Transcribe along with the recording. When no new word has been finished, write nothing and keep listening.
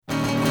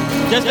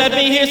Just let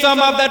me hear some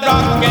of that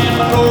rock and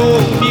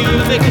roll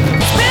music.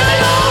 It's been a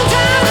long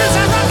time since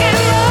I rock and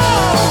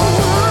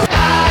roll.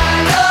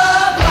 I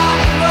love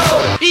rock and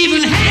roll.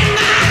 Even hang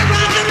my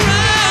rock and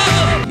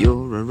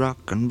roll. You're a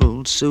rock and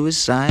roll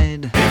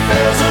suicide. If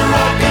there's a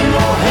rock and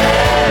roll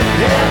heaven,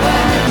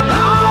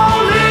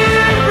 only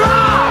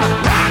rock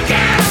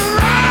and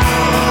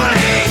roll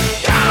ain't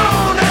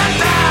gonna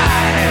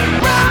die.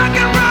 Rock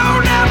and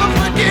roll never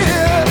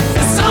forget.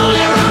 It's only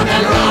rock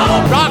and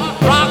roll. Rock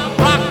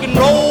and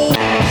roll.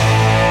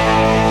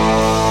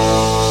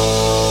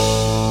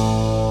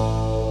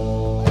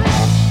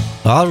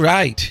 All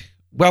right.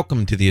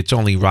 Welcome to the It's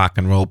Only Rock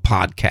and Roll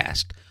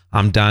podcast.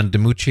 I'm Don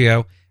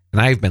DiMuccio, and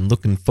I've been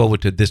looking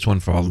forward to this one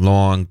for a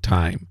long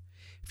time.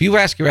 If you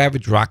ask your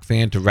average rock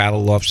fan to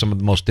rattle off some of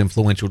the most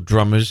influential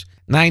drummers,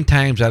 9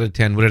 times out of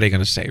 10, what are they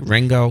going to say?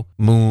 Ringo,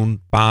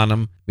 Moon,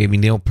 Bonham, maybe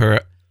Neil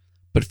Peart.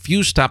 But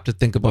few stop to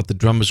think about the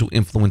drummers who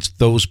influenced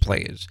those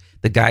players,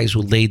 the guys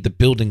who laid the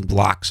building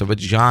blocks of a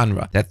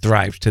genre that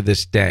thrives to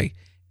this day.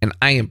 And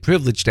I am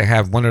privileged to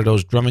have one of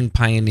those drumming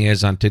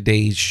pioneers on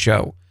today's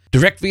show.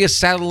 Direct via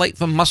satellite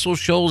from Muscle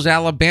Shoals,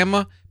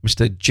 Alabama,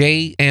 Mr.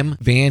 J.M.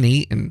 Van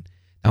Eaton.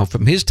 Now,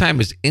 from his time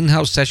as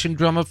in-house session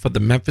drummer for the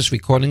Memphis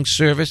Recording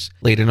Service,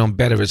 later known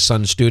better as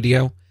Sun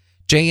Studio,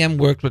 J.M.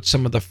 worked with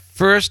some of the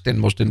first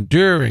and most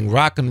enduring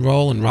rock and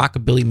roll and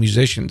rockabilly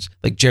musicians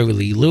like Jerry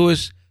Lee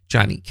Lewis,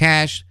 Johnny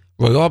Cash,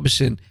 Roy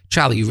Orbison,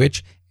 Charlie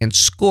Rich, and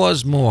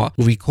scores more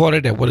who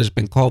recorded at what has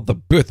been called the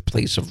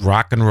birthplace of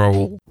rock and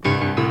roll.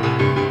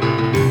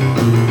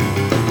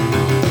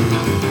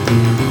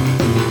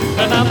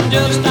 And I'm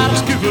just out of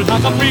school,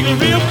 like I'm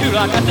real cool.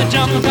 I got the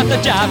jump, got the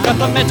jive, got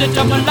the message,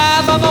 I'm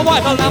alive. I'm a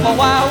wild one, I'm a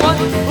wild one.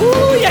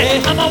 Ooh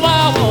yeah, I'm a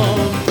wild one.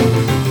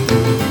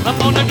 I'm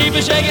gonna keep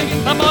it shaking,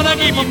 I'm gonna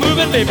keep it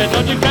moving, baby.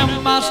 Don't you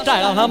cramp my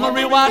style, I'm a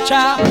real wild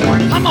child.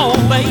 Come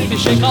on, baby,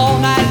 shake all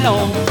night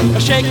long.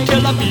 Shake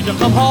till the beat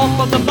come home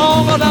from the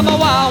floor, but I'm a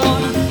wild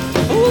one.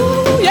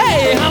 Ooh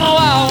yeah, I'm a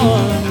wild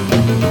one.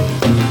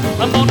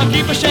 I'm gonna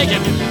keep it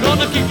shaking,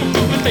 gonna keep it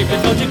moving, baby.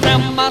 Don't you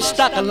cramp my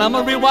style, I'm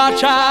a real wild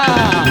child.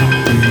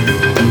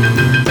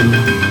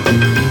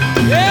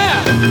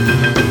 Yeah.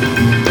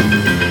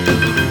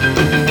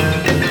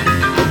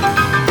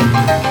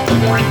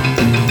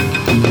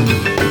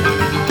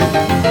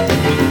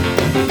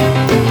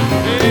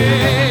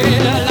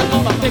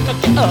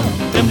 Up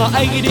in my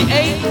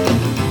 88,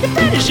 get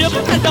ready, ship,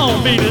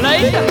 don't be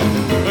late.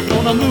 We're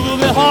gonna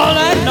move it all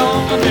night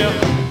long. Yeah.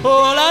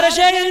 Oh, a lot of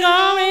shaking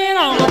going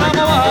on, but I'm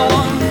a wild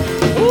one.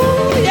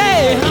 Ooh,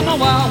 yeah, I'm a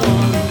wild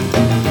one.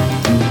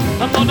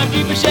 I'm gonna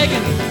keep it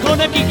shaking,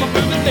 gonna keep it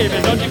moving,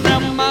 baby. Don't you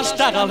grab my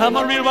style, I'm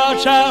a real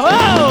wild child.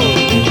 Oh!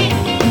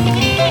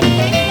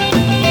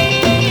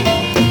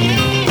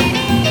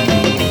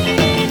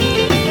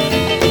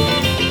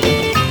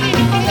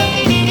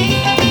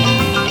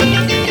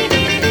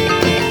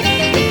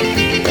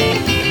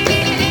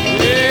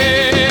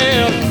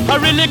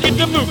 Get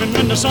to moving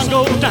when the sun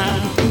goes down.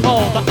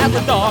 All the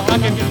after dark I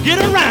can get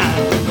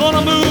around.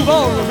 Gonna move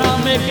all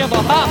around, make it a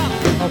hop.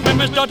 When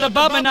we start to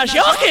bump and I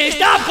sure can't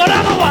stop, 'cause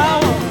I'm a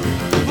wild one.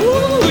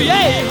 Ooh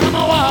yeah, I'm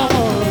a wild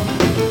one.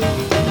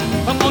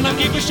 I'm gonna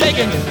keep it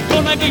shaking,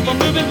 gonna keep it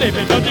moving,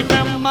 baby. Don't you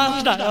grab my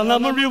style?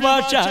 I'm a real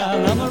wild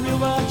child. I'm a real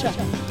wild child.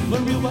 I'm a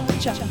real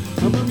wild child.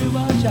 I'm a real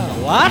wild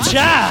child. Watch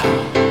out!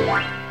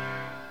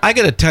 I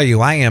got to tell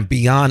you, I am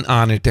beyond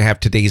honored to have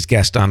today's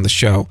guest on the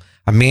show.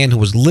 A man who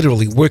was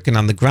literally working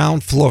on the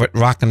ground floor at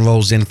rock and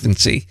roll's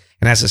infancy.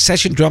 And as a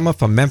session drummer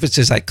for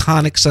Memphis's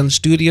iconic Sun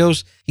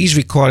Studios, he's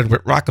recorded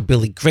with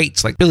rockabilly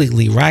greats like Billy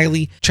Lee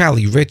Riley,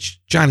 Charlie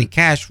Rich, Johnny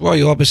Cash, Roy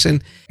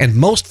Orbison, and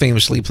most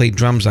famously played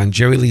drums on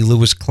Jerry Lee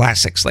Lewis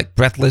classics like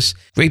Breathless,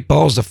 Great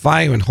Balls of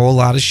Fire, and Whole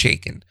Lotta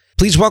Shakin'.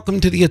 Please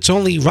welcome to the It's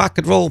Only Rock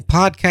and Roll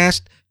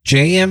podcast,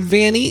 J.M.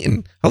 Van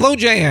Eaton. Hello,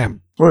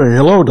 J.M. Well,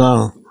 hello,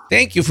 Don.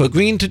 Thank you for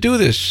agreeing to do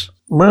this.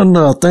 Man,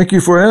 thank you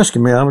for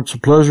asking me. It's a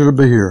pleasure to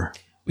be here.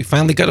 We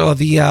finally got all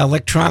the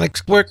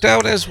electronics worked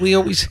out, as we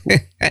always.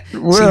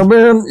 Well,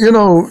 man, you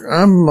know,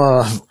 I'm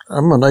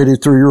an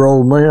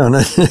 83-year-old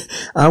man.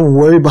 I'm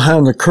way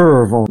behind the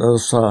curve on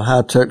this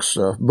high-tech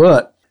stuff.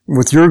 But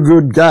with your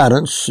good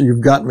guidance, you've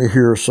got me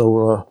here.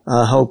 So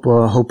I hope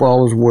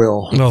all is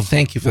well. Well,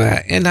 thank you for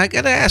that. And I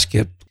got to ask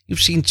you,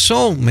 you've seen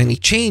so many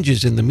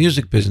changes in the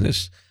music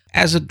business.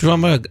 As a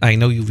drummer, I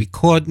know you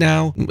record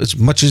now as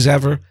much as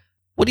ever.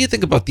 What do you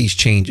think about these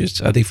changes?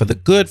 Are they for the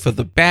good, for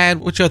the bad?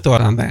 What's your thought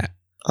on that?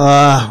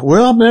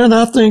 Well, man,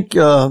 I think,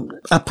 I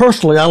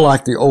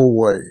like the old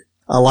way.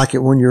 I like it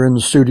when you're in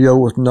the studio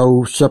with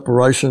no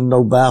separation,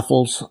 no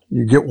baffles.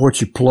 You get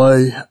what you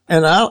play.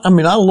 And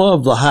I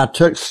love the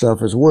high-tech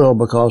stuff as well,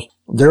 because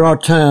there are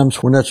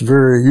times when that's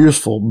very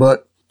useful.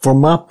 But for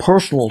my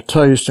personal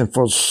taste and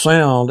for the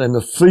sound and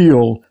the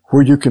feel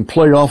where you can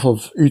play off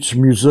of each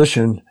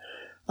musician,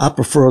 I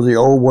prefer the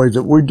old way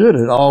that we did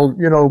it. All,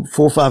 4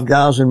 or 5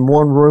 guys in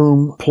one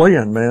room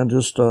playing, man.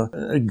 Just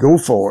go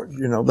for it.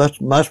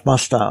 That's my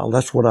style.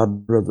 That's what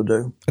I'd rather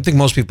do. I think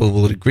most people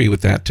would agree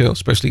with that too,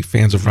 especially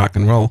fans of rock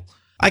and roll.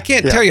 I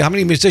can't tell you how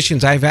many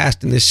musicians I've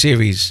asked in this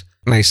series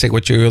and I say,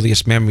 what's your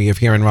earliest memory of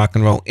hearing rock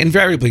and roll?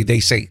 Invariably, they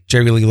say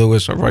Jerry Lee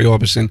Lewis or Roy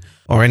Orbison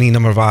or any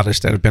number of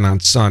artists that have been on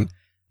Sun.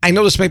 I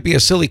know this might be a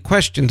silly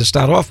question to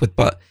start off with,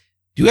 but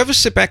do you ever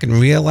sit back and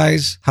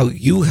realize how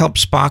you helped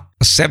spark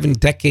a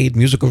 7-decade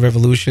musical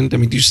revolution? I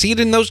mean, do you see it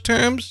in those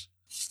terms?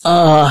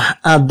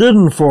 I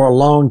didn't for a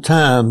long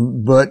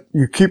time, but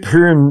you keep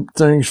hearing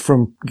things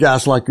from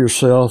guys like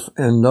yourself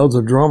and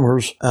other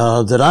drummers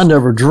that I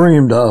never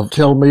dreamed of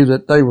tell me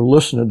that they were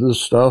listening to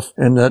this stuff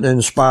and that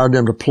inspired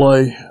them to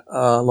play,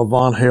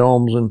 Levon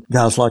Helms and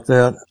guys like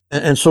that.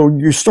 And so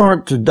you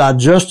start to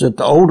digest it.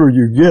 The older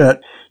you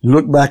get, you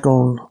look back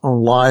on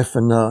life,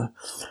 and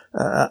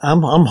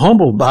I'm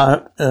humbled by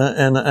it,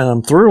 and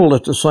I'm thrilled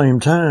at the same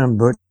time.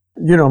 But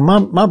you know,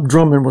 my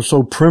drumming was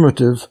so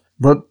primitive,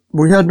 but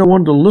we had no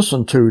one to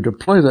listen to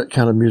play that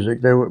kind of music.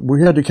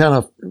 We had to kind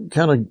of,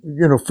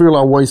 you know, feel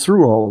our way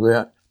through all of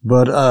that.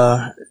 But,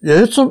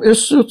 yeah,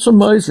 it's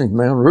amazing,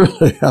 man,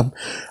 really.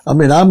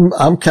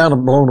 I'm kind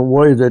of blown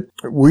away that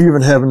we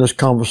even having this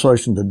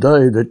conversation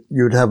today, that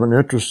you'd have an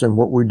interest in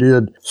what we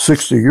did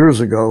 60 years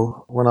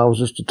ago when I was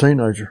just a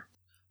teenager.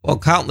 Well,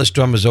 countless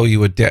drummers owe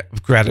you a debt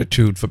of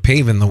gratitude for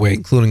paving the way,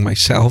 including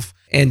myself.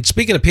 And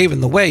speaking of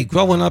paving the way,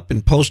 growing up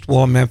in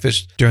post-war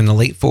Memphis during the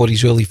late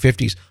 40s, early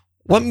 50s,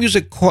 what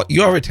music caught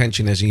your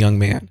attention as a young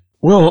man?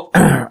 Well,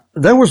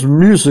 there was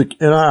music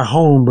in our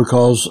home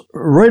because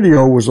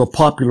radio was a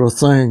popular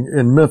thing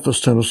in Memphis,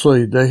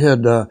 Tennessee. They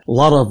had a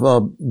lot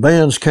of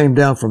bands came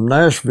down from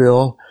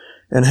Nashville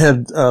and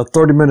had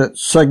 30-minute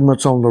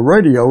segments on the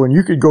radio, and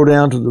you could go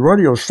down to the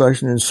radio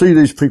station and see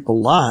these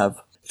people live.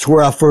 It's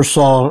where I first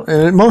saw,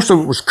 and most of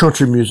it was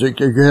country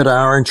music. You had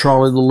Ira and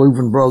Charlie, the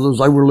Louvin brothers.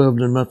 They were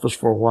lived in Memphis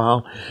for a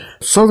while.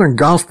 Southern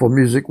gospel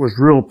music was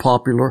real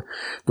popular.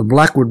 The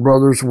Blackwood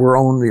brothers were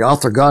on the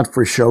Arthur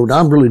Godfrey show. Now,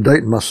 I'm really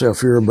dating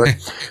myself here, but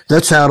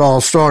that's how it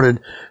all started.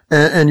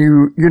 And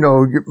you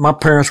know, my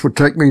parents would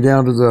take me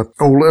down to the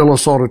old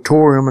Ellis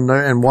Auditorium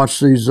and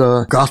watch these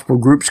gospel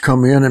groups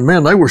come in. And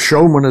man, they were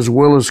showmen as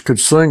well as could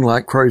sing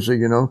like crazy,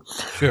 you know.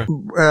 Sure.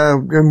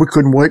 And we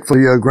couldn't wait for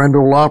the Grand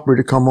Ole Opry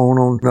to come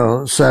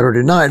on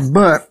Saturday night.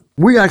 But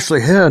we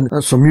actually had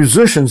some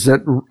musicians that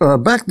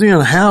back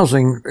then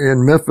housing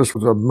in Memphis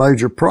was a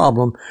major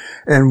problem,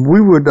 and we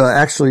would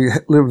actually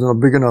live in a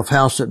big enough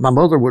house that my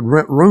mother would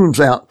rent rooms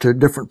out to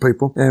different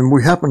people, and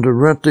we happened to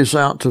rent this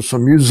out to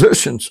some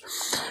musicians,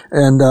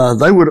 and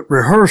they would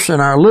rehearse in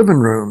our living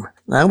room.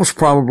 I was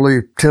probably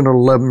 10 or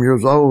 11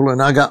 years old,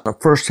 and I got a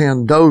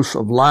first-hand dose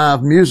of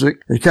live music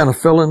and kind of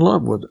fell in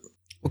love with it.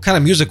 What kind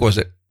of music was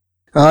it?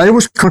 It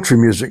was country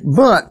music,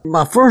 but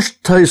my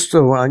first taste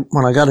of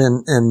when I got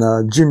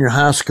in junior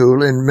high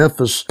school in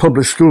Memphis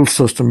public school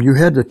system, you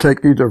had to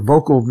take either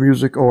vocal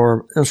music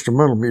or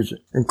instrumental music.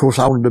 And of course,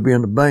 I wanted to be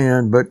in the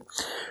band, but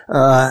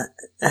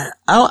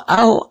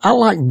I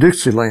like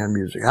Dixieland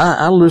music.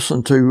 I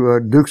listened to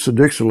Dukes of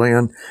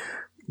Dixieland.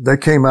 They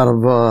came out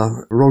of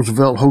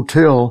Roosevelt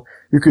Hotel.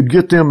 You could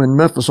get them in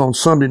Memphis on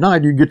Sunday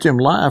night. You get them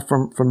live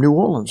from New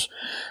Orleans.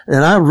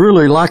 And I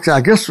really liked,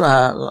 I guess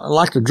I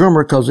liked the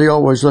drummer because he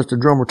always let the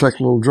drummer take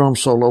a little drum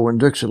solo in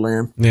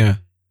Dixieland. Yeah.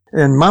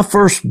 And my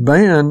first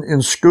band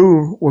in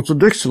school was a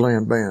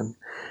Dixieland band.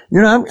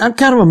 You know, I'm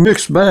kind of a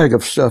mixed bag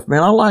of stuff,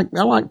 man. I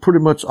like pretty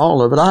much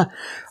all of it.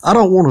 I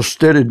don't want a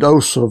steady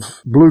dose of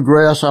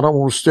bluegrass. I don't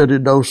want a steady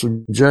dose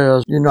of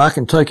jazz. You know, I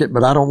can take it,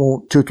 but I don't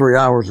want 2 or 3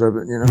 hours of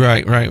it, you know.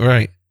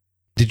 Right.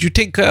 Did you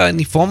take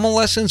any formal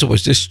lessons, or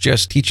was this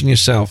just teaching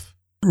yourself?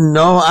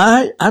 No,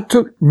 I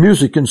took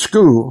music in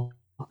school,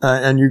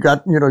 and you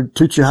got, you know,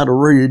 teach you how to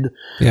read.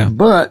 Yeah.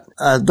 But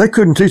they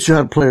couldn't teach you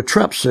how to play a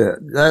trap set.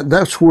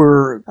 That's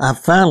where I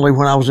finally,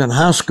 when I was in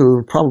high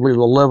school, probably the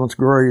 11th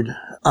grade,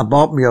 I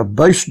bought me a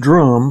bass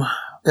drum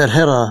that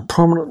had a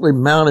permanently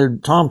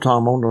mounted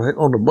tom-tom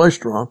on the bass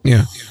drum.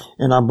 Yeah.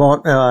 And I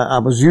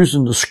was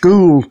using the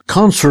school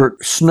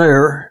concert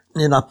snare,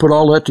 and I put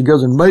all that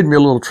together and made me a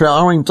little trap. I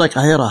don't even think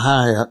I had a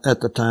hi-hat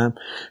at the time.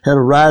 Had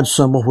a ride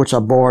cymbal, which I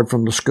borrowed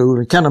from the school,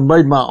 and kind of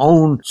made my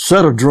own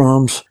set of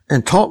drums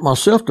and taught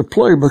myself to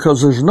play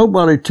because there's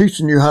nobody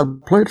teaching you how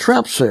to play a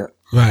trap set.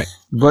 Right.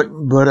 But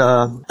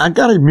I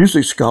got a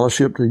music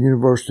scholarship to the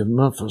University of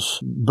Memphis,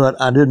 but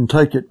I didn't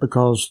take it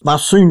because my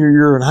senior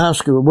year in high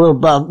school, well,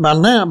 by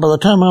the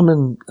time I'm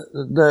in,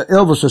 the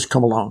Elvis has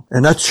come along,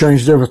 and that's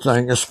changed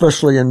everything,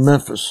 especially in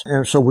Memphis.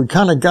 And so we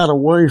kind of got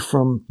away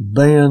from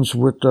bands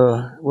with,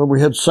 we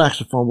had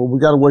saxophone, but we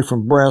got away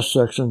from brass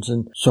sections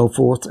and so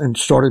forth and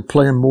started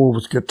playing more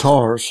with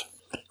guitars.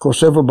 Of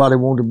course, everybody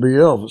wanted to be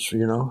Elvis,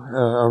 you know,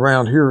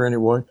 around here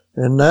anyway.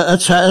 And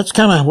that's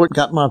kind of what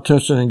got my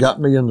attention and got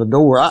me in the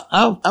door.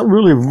 I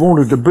really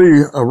wanted to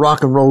be a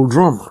rock and roll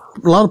drummer.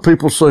 A lot of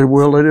people say,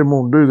 well, they didn't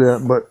want to do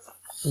that,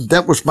 but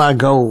that was my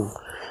goal.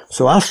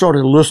 So I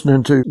started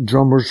listening to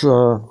drummers.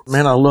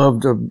 Man, I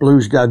loved the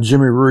blues guy,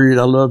 Jimmy Reed.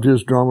 I loved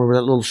his drummer,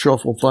 that little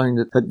shuffle thing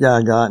that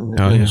guy got.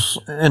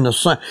 And the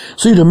sound.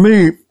 See, to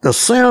me, the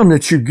sound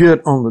that you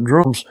get on the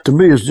drums, to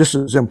me, is just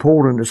as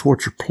important as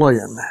what you're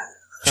playing.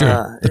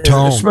 Sure. The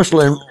tone.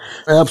 Especially,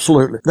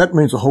 absolutely. That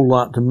means a whole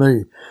lot to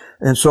me.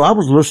 And so I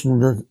was listening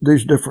to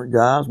these different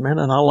guys, man,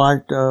 and I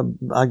liked,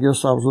 I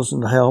guess I was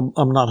listening to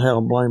not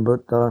Hal Blaine,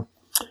 but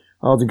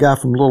the guy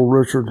from Little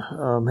Richard,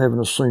 having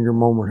a senior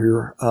moment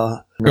here.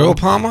 Earl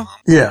Palmer?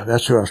 Yeah,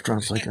 that's who I was trying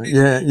to think of.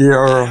 Yeah,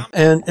 Earl.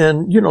 And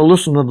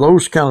listen to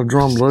those kind of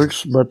drum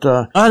licks, but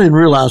I didn't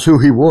realize who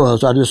he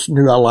was. I just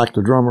knew I liked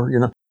the drummer,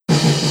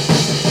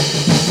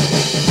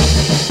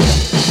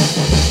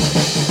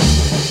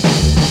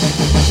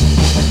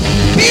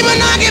 Keep a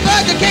knocking,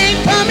 but you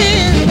can't come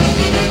in.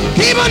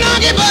 Keep a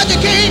knocking, but you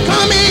can't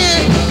come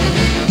in.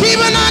 Keep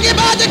a knocking,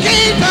 but you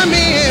can't come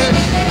in.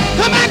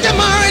 Come back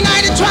tomorrow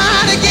night and try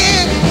it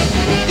again.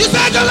 You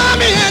said you love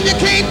me and you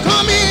can't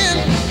come in.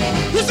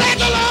 You said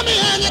you love me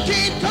and you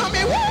can't come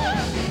in.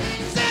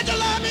 You said you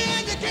love me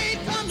and you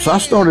can't come in. So I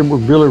started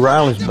with Billy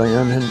Riley's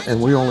band,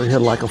 and we only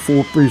had like a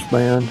 4-piece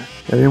band.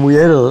 And then we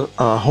added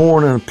a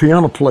horn and a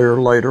piano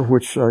player later,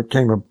 which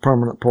became a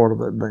permanent part of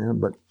that band.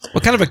 But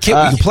What kind of a kit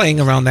were you playing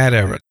around that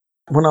era?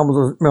 when I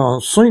was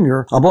a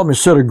senior, I bought me a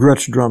set of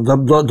Gretsch drums.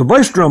 The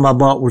bass drum I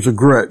bought was a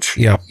Gretsch.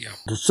 Yep.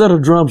 The set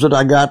of drums that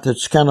I got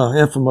that's kind of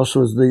infamous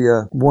was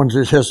the ones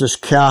that has this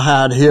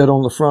cowhide head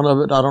on the front of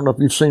it. I don't know if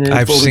you've seen any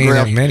I've seen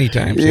photographs. them many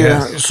times,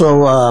 Yeah. yes.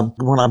 So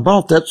when I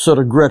bought that set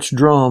of Gretsch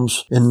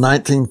drums in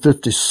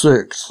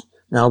 1956,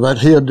 now that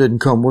head didn't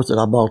come with it.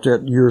 I bought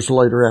that years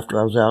later after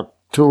I was out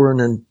touring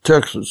in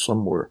Texas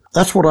somewhere.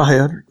 That's what I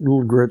had, a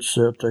little Gretsch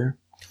set there.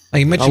 Now,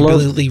 you mentioned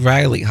Billy Lee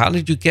Riley. How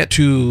did you get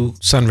to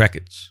Sun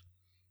Records?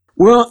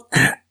 Well,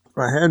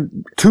 I had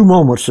two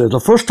moments there. The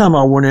first time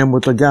I went in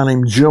with a guy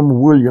named Jim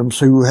Williams,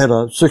 who had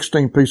a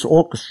 16-piece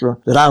orchestra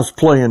that I was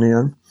playing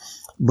in.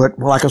 But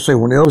like I say,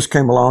 when Elvis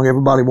came along,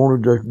 everybody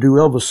wanted to do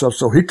Elvis stuff.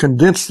 So he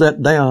condensed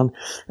that down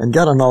and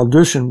got an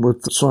audition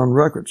with Sun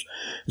Records.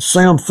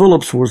 Sam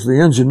Phillips was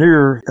the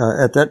engineer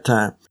at that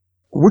time.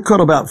 We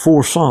cut about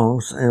 4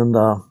 songs, and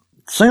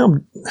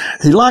Sam,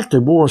 he liked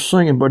the boys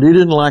singing, but he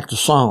didn't like the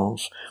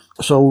songs.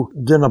 So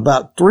then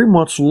about 3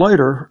 months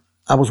later,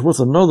 I was with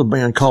another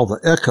band called the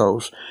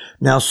Echoes.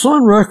 Now,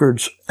 Sun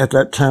Records at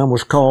that time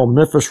was called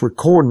Memphis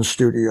Recording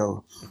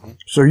Studio.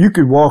 So you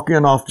could walk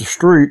in off the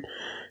street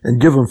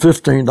and give them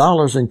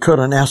 $15 and cut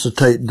an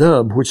acetate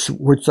dub, which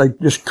they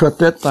just cut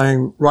that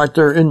thing right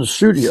there in the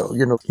studio.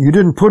 You know, you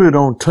didn't put it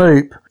on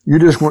tape. You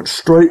just went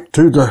straight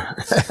to the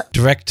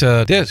Direct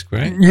to disc,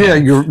 right? yeah,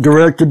 you're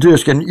direct to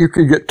disc, and you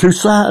could get 2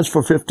 sides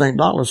for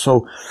 $15.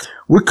 So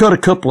we cut a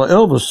couple of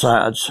Elvis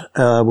sides.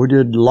 We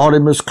did Lordy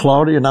Miss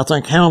Claudia, and I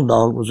think Hound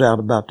Dog was out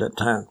about that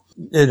time.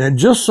 And it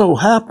just so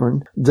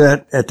happened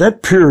that at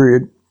that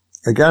period,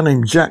 a guy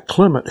named Jack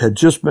Clement had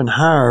just been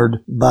hired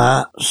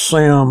by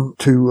Sam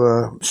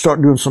to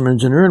start doing some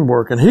engineering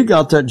work. And he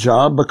got that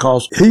job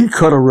because he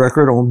cut a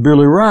record on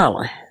Billy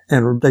Riley.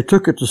 And they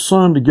took it to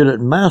Sun to get it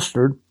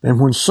mastered. And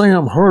when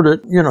Sam heard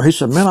it, you know, he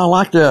said, man, I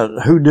like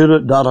that. Who did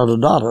it?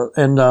 Da-da-da-da-da.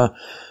 And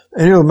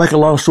anyway, make a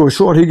long story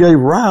short, he gave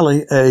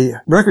Riley a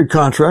record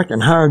contract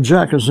and hired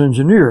Jack as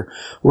engineer.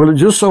 Well, it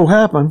just so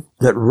happened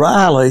that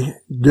Riley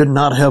did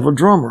not have a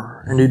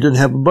drummer and he didn't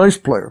have a bass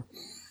player.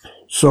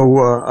 So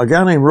a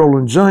guy named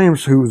Roland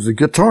James, who was the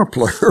guitar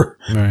player,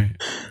 Right.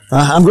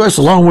 I'm going, it's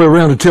a long way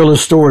around to tell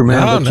this story,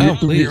 man. No,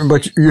 please.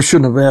 But you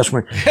shouldn't have asked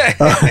me.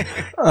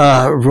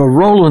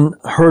 Roland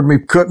heard me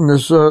cutting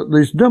these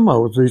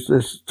demos,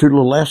 these 2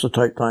 little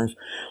acetate things.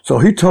 So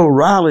he told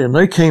Riley, and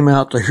they came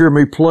out to hear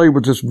me play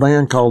with this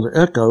band called the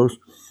Echoes.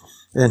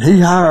 And he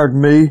hired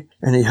me,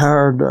 and he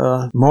hired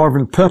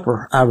Marvin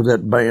Pepper out of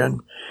that band.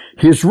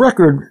 His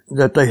record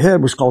that they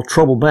had was called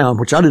Trouble Bound,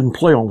 which I didn't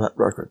play on that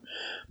record.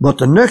 But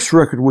the next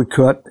record we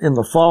cut in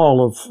the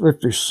fall of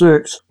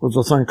 56 was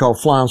a thing called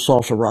Flying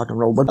Saucer Rock and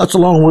Roll. But that's a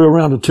long way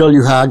around to tell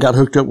you how I got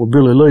hooked up with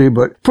Billy Lee.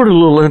 But pretty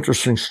little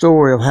interesting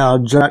story of how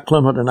Jack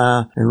Clement and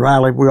I and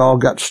Riley, we all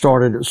got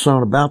started at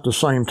Sun about the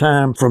same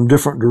time from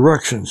different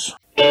directions.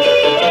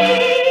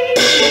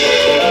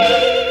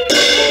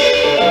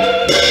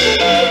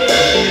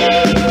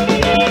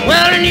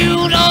 Well, and you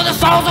know the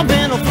sauce have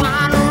been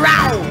flying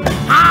around.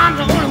 I'm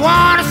the only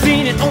one that's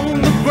seen it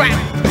on the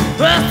ground.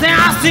 First thing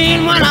I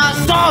seen when I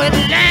saw it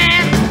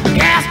land,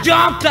 gas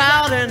jumped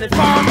out and it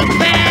formed a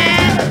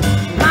band.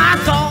 Flying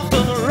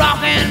saucer,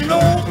 rock and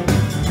roll.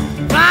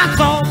 Flying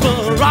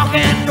saucer, rock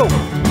and roll.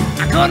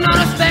 I couldn't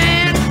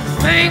understand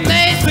things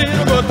they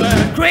said, but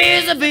that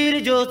crazy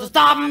beat just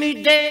stopped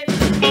me dead.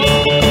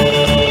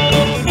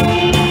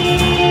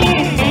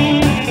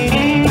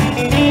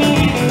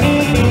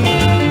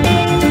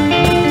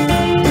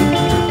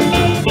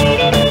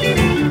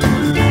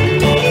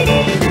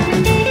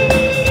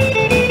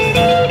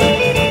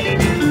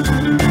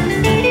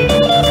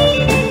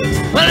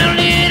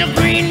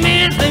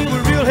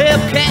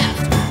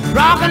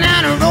 Rocking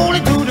and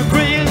rolling to the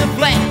crazy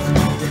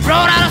blast. They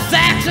brought out a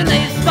sax and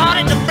they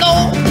started to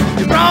blow.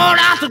 They brought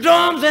out the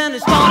drums and they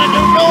started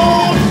to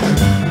roll.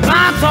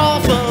 My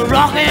salsa,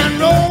 rock and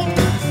roll.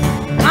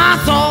 My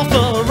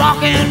salsa,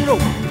 rock and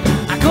roll.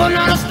 I couldn't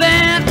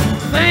understand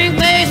things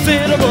they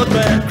said about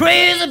that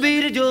crazy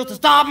beat just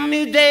stopping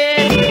me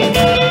dead.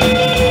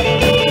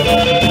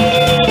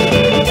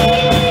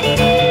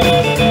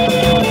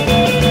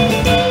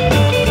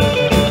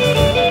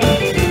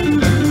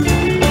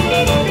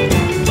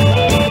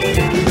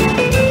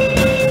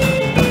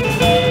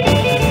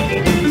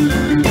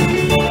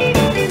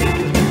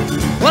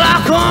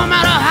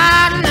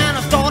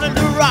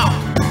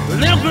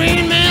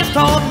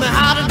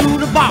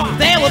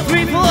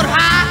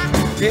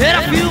 He hit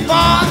a few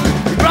bars,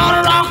 he brought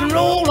a rock and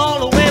roll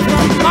all the way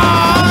from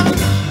Mars.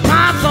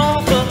 My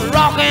thoughts of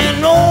rock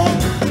and roll,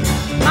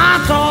 my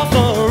thoughts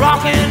of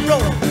rock and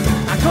roll.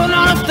 I couldn't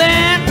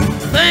understand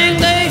the thing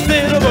they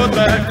said about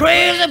that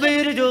crazy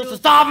beat just to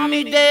stop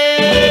me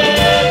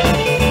dead.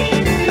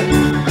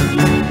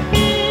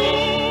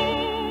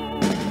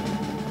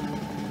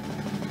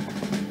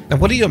 Now,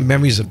 what are your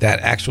memories of that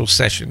actual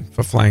session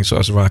for Flying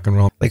Saucer Rock and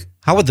Roll? Like,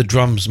 how were the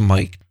drums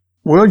mic'd?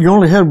 Well, you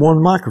only had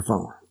one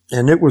microphone,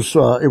 and it was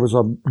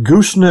a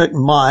gooseneck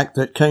mic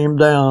that came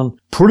down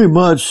pretty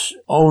much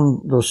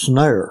on the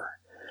snare.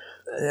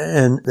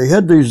 And they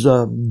had these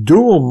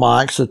dual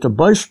mics that the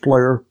bass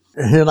player,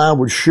 he and I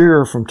would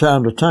share from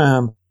time to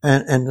time,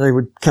 and they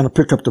would kind of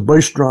pick up the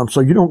bass drum.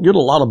 So you don't get a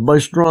lot of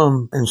bass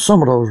drum in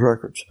some of those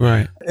records.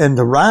 Right. And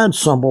the ride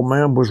cymbal,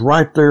 man, was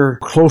right there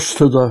close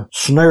to the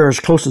snare, as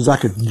close as I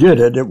could get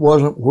it. It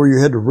wasn't where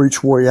you had to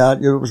reach way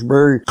out. It was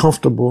very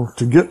comfortable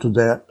to get to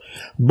that.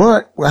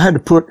 But I had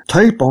to put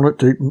tape on it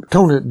to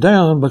tone it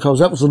down, because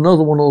that was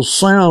another one of those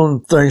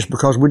sound things,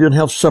 because we didn't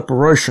have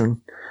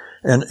separation,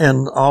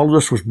 and all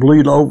this was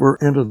bleed over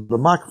into the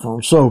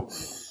microphone. So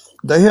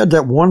they had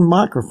that one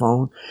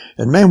microphone,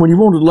 and man, when you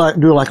wanted to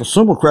do like a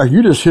cymbal crack,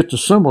 you just hit the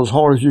cymbal as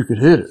hard as you could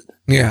hit it.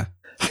 Yeah.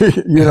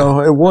 You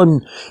know, it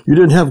wasn't, you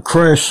didn't have a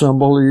crash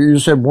cymbal, you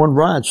just had one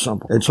ride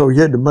cymbal. And so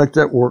you had to make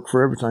that work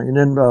for everything. And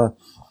then,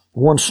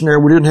 one snare,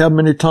 we didn't have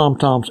many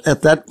tom-toms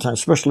at that time,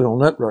 especially on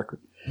that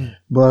record.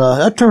 But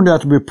that turned out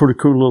to be a pretty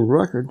cool little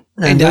record.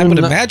 And then, I would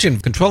imagine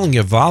controlling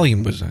your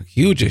volume was a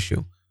huge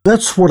issue.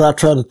 That's what I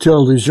try to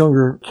tell these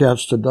younger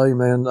cats today,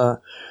 man.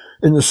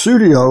 In the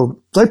studio,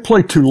 they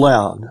play too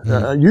loud.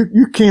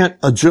 You can't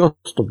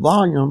adjust the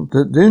volume.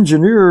 The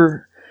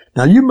engineer,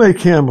 now you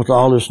make him with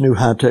all this new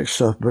high-tech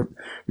stuff, but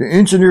the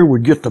engineer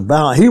would get the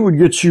balance. He would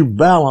get you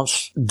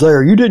balanced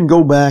there. You didn't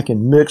go back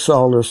and mix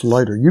all this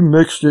later. You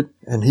mixed it,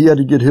 and he had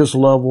to get his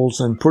levels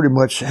and pretty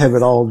much have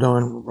it all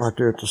done right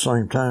there at the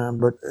same time.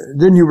 But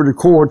then you would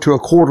record to a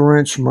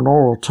 1/4-inch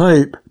monaural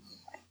tape.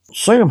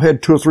 Sam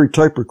had 2 or 3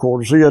 tape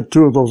recorders. He had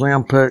 2 of those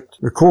Ampex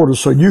recorders,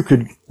 so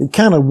it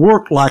kind of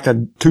worked like a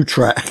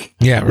 2-track,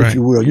 yeah, right. if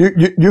you will.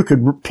 You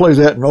could play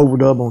that and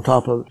overdub on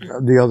top of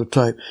the other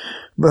tape.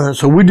 But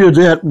so we did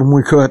that when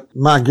we cut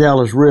My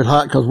Gal Is Red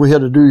Hot, because we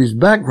had to do these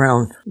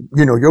background,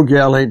 Your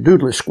Gal Ain't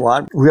Doodly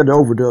Squat. We had to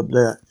overdub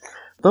that.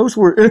 Those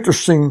were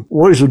interesting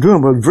ways of doing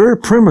it, but very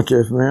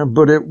primitive, man,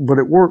 but it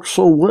worked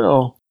so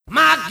well.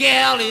 My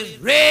gal is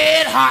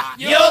red hot.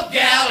 Your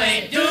gal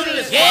ain't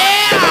doodly squat.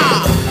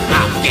 Yeah!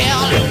 My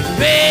gal is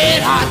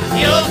red hot.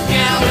 Your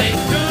gal ain't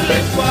doodly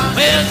squat.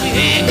 Well, she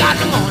ain't got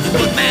no money,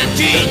 but man,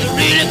 she's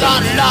really got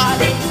a lot.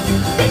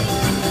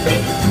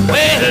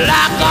 Well,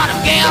 I got a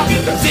gal,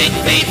 6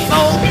 feet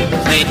 4,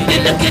 sleeping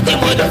in the kitchen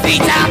with her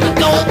feet out the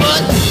door.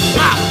 But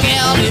my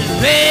gal is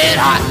red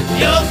hot.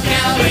 Your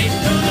gal ain't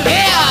doodly squat.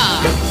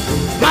 Yeah!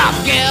 My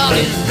gal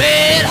is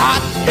red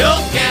hot.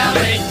 Your gal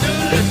ain't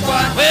doodly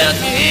squat. Well,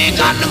 she ain't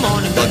got no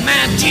money, but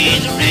man,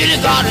 she's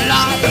really got a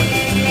lot.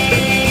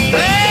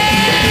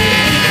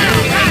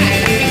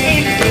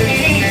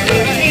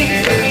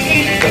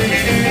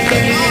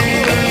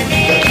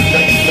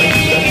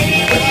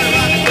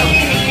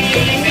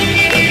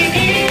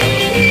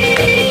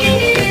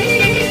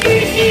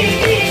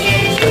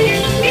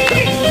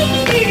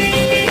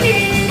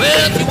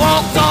 Well, she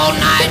walks all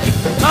night,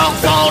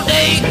 talks all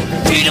day.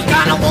 She's the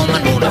kind of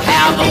woman who'll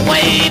have a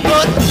way,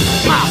 but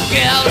my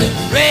gal is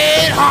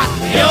red hot.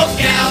 Your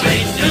gal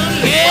ain't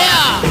doodly.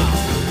 Yeah,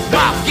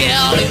 my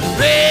gal is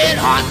red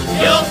hot.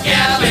 Your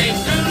gal ain't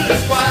doodly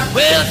squat.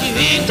 Well, she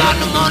ain't got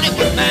no money,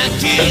 but man,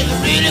 she's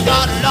really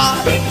got a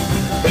lot.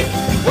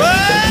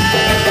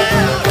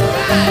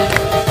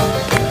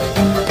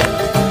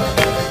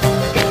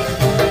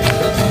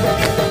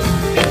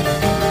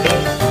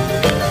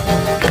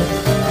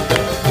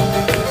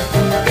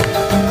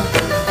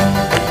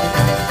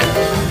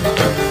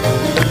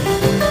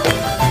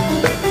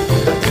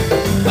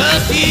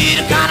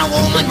 She's the kind of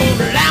woman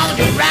who'll lounge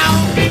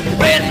around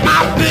with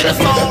my business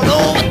all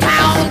over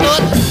town.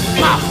 But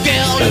my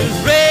gal is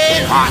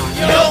red hot.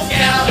 Your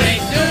gal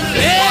ain't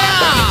doodly.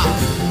 Yeah,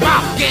 my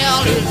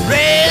gal is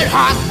red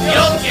hot.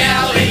 Your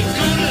gal ain't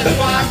doodly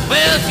squat.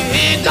 Well, she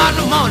ain't got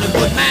no money,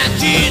 but man,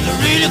 she's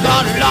really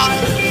got a lot.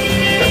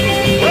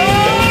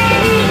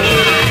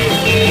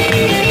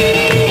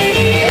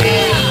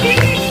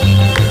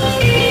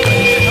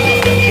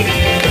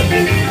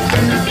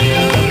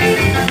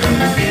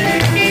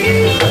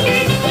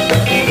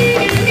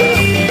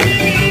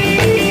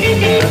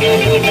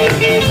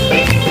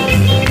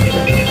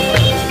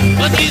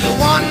 But she's a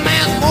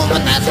one-man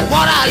woman, that's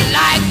what I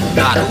like.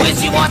 Not a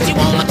wishy-washy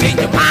woman, change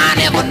your mind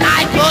every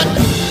night. But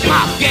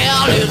my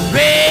gal is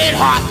red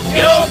hot.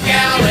 Your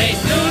gal ain't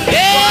doodly.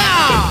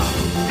 Yeah,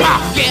 my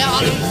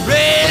gal is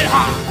red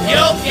hot.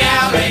 Your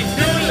gal ain't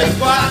doodly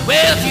squat.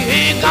 Well, she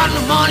ain't got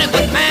no money,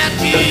 but man,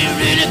 she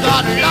really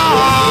got a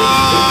lot.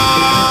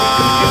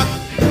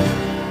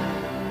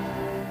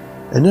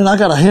 And then I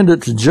got to hand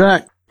it to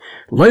Jack.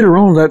 Later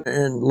on, that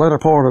in the latter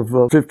part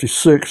of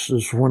 56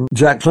 is when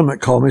Jack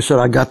Clement called me and said,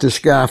 I got this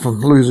guy from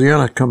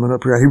Louisiana coming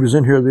up here. He was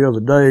in here the other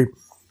day,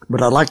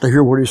 but I'd like to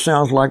hear what he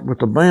sounds like with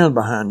the band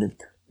behind him.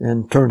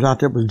 And turns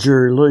out that was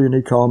Jerry Lee, and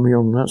he called me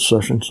on that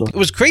session. So It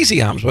was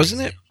Crazy Arms,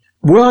 wasn't it?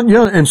 well,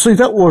 yeah, and see,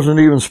 that wasn't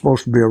even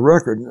supposed to be a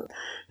record.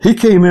 He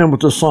came in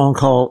with a song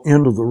called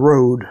End of the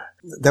Road.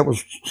 That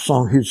was a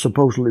song he'd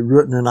supposedly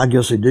written, and I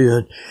guess he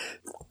did.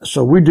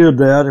 So we did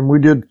that, and we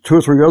did 2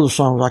 or 3 other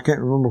songs. I can't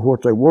remember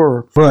what they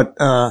were. But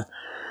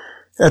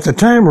at the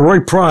time, Ray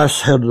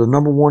Price had the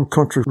 #1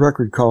 country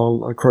record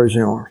called Crazy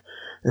Arms.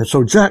 And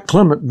so Jack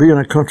Clement, being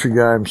a country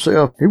guy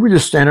himself, he was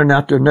just standing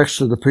out there next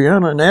to the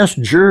piano and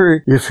asked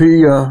Jerry if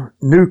he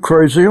knew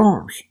Crazy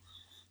Arms.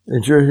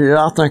 And Jerry said,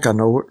 yeah, I think I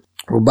know it.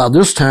 Well, by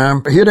this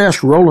time, he had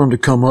asked Roland to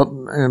come up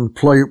and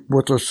play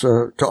with us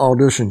to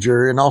audition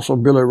Jerry, and also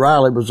Billy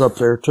Riley was up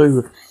there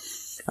too.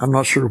 I'm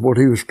not sure what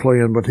he was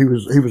playing, but he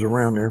was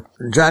around there.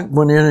 Jack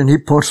went in and he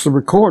punched the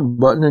record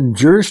button, and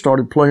Jerry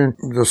started playing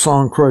the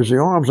song Crazy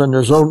Arms, and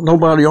there's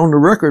nobody on the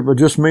record but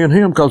just me and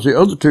him, because the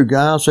other 2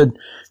 guys had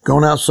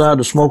gone outside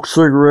to smoke a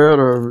cigarette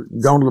or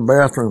gone to the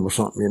bathroom or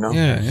something, you know.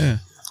 Yeah.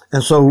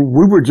 And so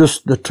we were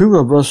just the 2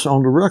 of us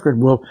on the record.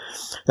 Well,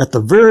 at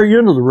the very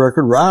end of the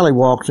record, Riley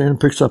walks in,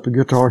 picks up the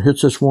guitar, and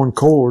hits this one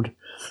chord.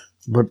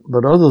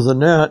 But other than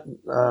that,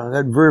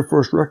 that very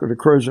first record of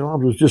Crazy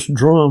Arms was just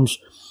drums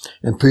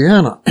and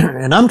piano.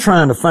 And I'm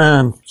trying to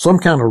find some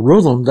kind of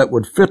rhythm that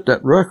would fit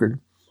that record.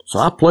 So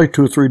I played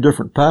 2 or 3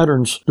 different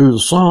patterns through the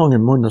song,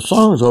 and when the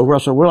song's over, I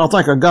said, well, I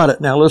think I got it.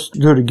 Now let's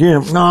do it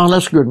again. No,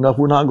 that's good enough.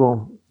 We're not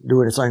going to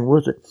do anything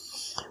with it.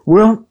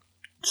 Well,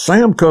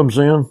 Sam comes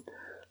in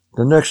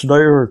the next day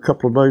or a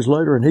couple of days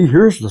later, and he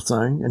hears the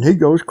thing, and he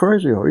goes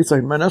crazy. He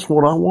thinks, man, that's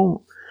what I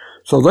want.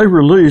 So they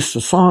released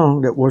a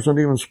song that wasn't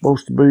even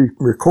supposed to be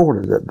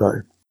recorded that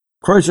day.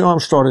 Crazy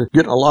Arms started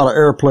getting a lot of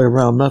airplay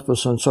around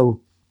Memphis, and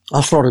so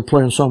I started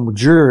playing some with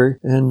Jerry,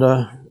 and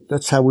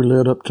that's how we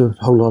led up to a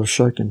whole lot of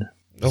shaking.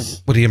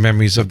 What are your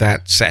memories of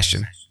that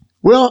session?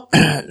 Well,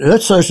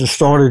 that session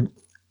started,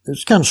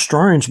 it's kind of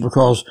strange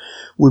because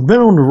we've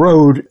been on the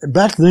road.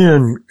 Back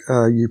then,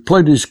 you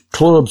played these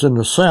clubs in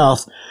the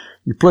South,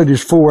 you played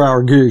these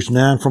 4-hour gigs,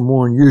 9 from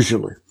 1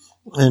 usually.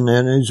 And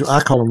I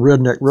call them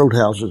redneck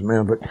roadhouses,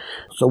 man. But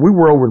so we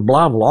were over in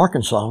Blytheville,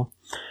 Arkansas.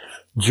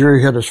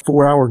 Jerry had this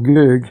 4-hour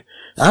gig.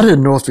 I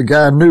didn't know if the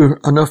guy knew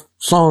enough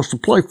songs to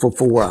play for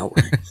 4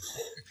 hours.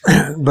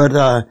 But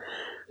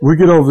we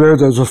get over there.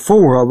 There's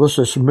 4 of us.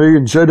 It's me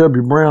and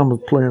J.W. Brown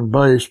was playing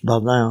bass by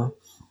now,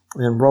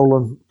 and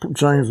Roland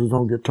James was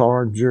on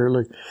guitar, and Jerry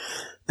Lee.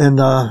 And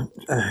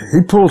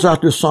he pulls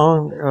out this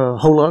song, a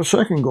whole lot of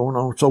shaking going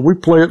on. So we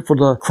play it for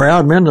the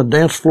crowd. Man, the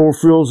dance floor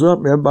fills up.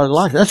 Everybody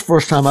likes it. That's the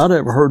first time I'd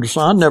ever heard the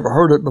song. I'd never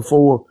heard it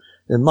before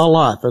in my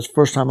life. That's the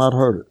first time I'd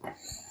heard it.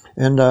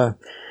 And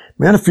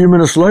man, a few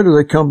minutes later,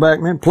 they come back,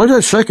 man, play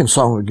that shaking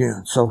song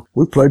again. So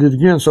we played it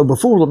again. So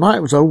before the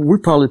night was over, we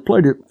probably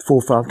played it 4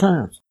 or 5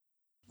 times.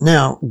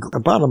 Now,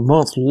 about a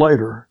month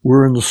later,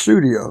 we're in the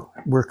studio.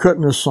 We're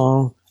cutting this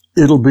song,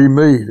 It'll Be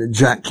Me, that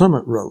Jack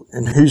Clement wrote.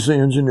 And he's the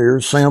engineer.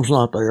 Sam's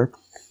not there.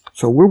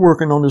 So we're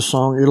working on this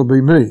song, It'll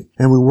Be Me.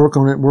 And we work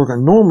on it,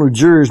 Normally,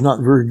 Jerry's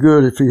not very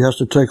good if he has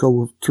to take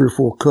over 3 or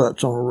 4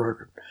 cuts on a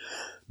record.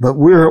 But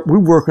we're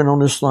working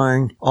on this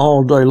thing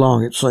all day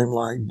long, it seemed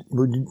like.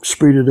 We'd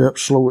speed it up,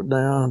 slow it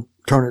down,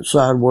 turn it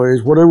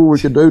sideways, whatever we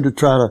could do to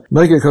try to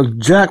make it, because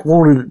Jack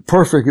wanted it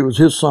perfect. It was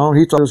his song.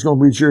 He thought it was going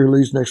to be Jerry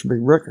Lee's next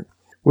big record.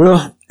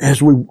 Well,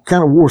 as we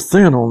kind of wore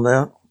thin on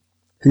that,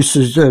 he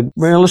said,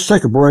 man, let's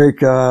take a break,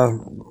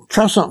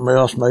 try something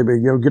else maybe,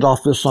 get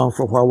off this song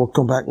for a while, we'll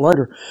come back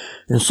later.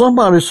 And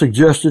somebody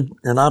suggested,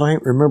 and I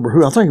don't remember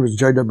who, I think it was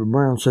J.W.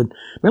 Brown, said,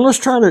 man, let's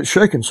try that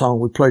shaking song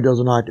we played the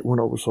other night that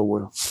went over so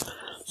well.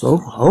 So,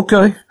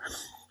 okay.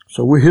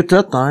 So we hit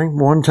that thing,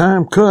 one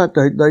time cut.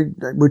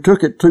 We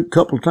took it a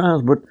couple of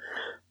times, but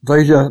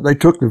they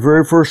took the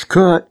very first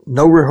cut,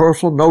 no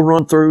rehearsal, no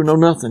run through, no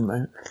nothing,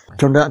 man.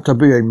 Turned out to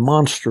be a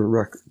monster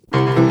record. Come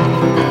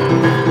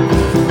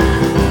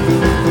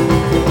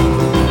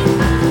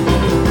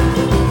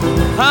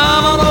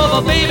on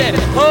over, baby,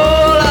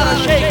 whole lot of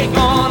shaking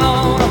going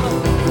on.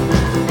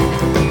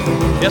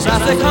 Yes, I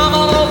say, come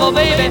on over,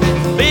 baby,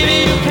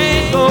 baby, you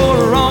can't go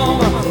wrong.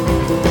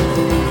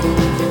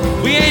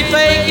 We ain't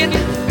faking,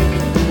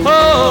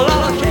 whole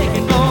lot of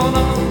shaking going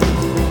on.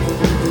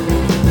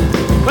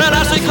 Well, I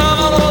say, come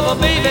on over,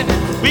 baby,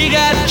 we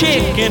got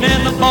chicken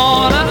in the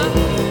corner.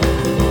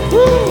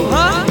 Woo,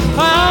 huh? Come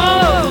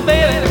on over,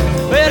 baby,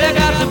 well, they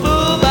got the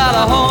bull by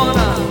the horn.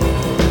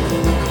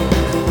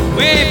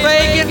 We ain't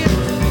faking,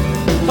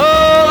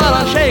 whole lot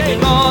of shaking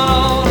going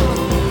on.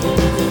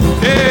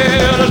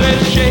 Yeah,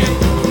 let's shake,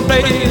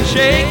 baby,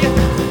 shake.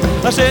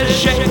 I said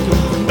shake,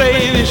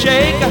 baby,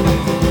 shake.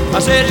 I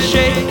said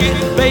shake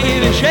it,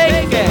 baby,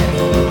 shake it.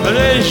 I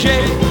said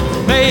shake,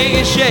 make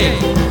it shake.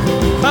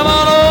 Come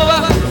on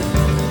over,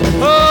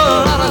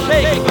 whole lot of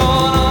shaking going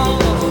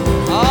on.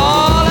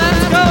 Oh,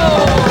 let's go.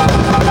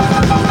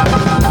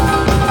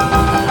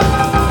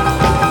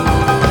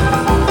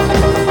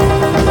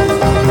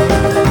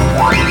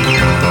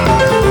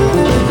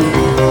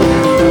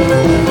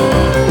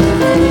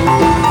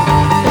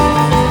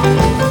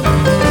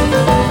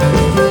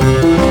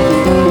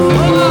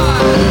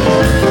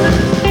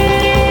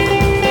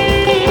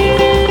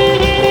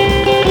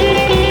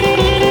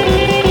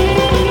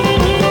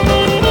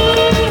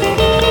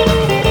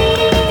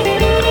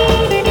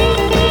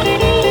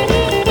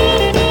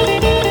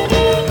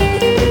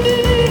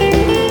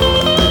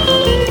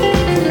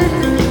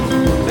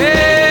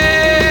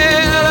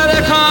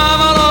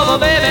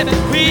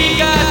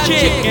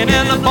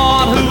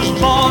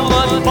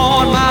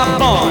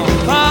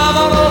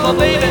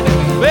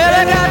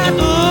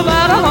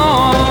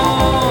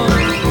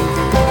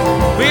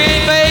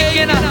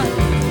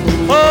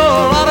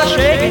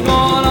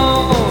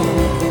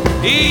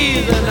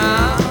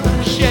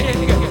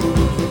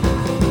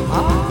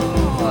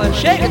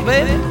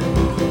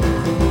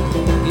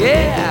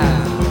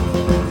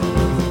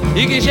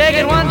 You can shake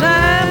it one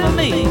time for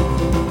me.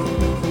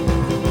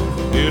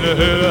 In a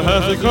hell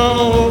has to come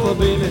over,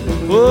 baby.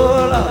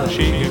 Oh, Lord,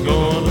 shake it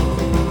going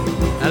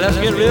on. Now let's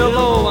get real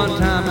low one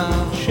time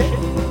now. Shake,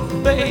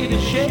 baby,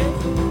 shake.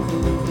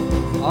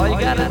 All you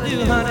gotta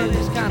do, honey,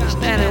 is kind of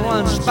stand in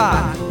one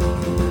spot.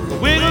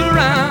 Wiggle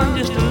around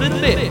just a little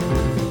bit.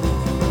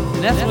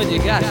 And that's when you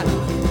got it.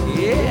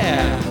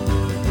 Yeah.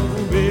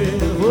 Baby,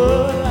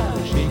 oh,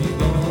 Lord, shake it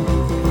going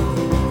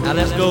on. Now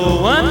let's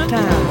go one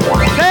time.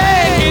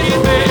 Shake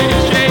it, baby,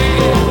 shake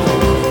it.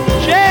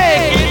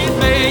 Shake it,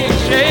 baby,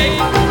 shake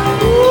it.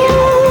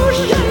 Ooh,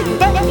 shake it,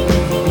 baby.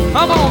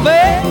 Come on,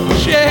 baby,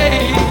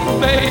 shake it,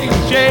 baby,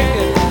 shake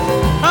it.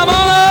 Come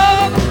on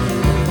up.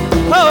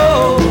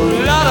 Oh,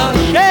 lot of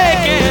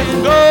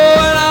shaking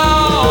going on.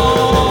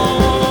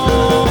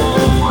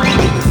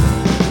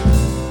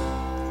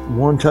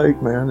 One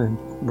take, man, and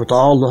with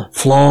all the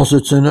flaws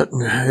that's in it,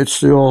 it's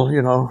still,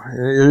 you know,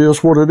 it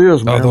is what it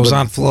is, man. Oh, those But-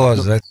 aren't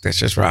flaws. That's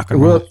just rock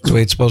and roll. Well- That's the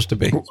way it's supposed to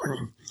be.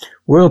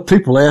 Well,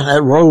 people at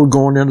that road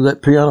going into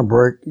that piano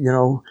break, you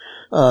know,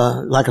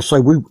 like I say,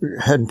 we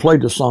hadn't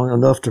played the song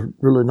enough to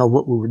really know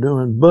what we were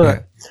doing,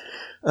 but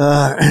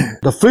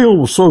the feel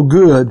was so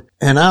good,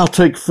 and I'll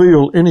take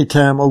feel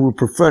anytime over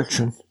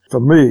perfection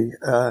for me.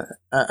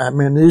 I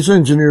mean, these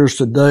engineers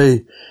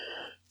today,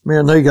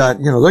 man, they got,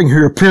 you know, they can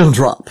hear a pin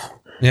drop.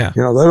 Yeah.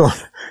 You know,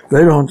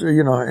 they don't,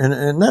 you know,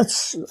 and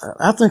that's,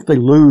 I think they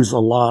lose a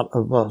lot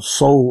of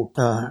soul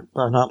by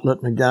not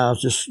letting the guys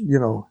just, you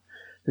know,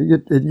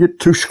 it get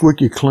too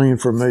squeaky clean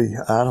for me.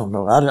 I don't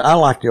know. I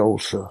like the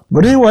old stuff.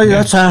 But anyway,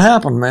 that's how it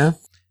happened, man.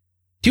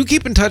 Do you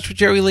keep in touch with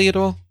Jerry Lee at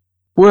all?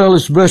 Well,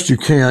 as best you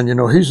can. You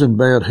know, he's in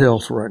bad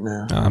health right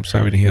now. Oh, I'm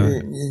sorry to hear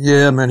that.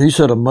 Yeah, man, he's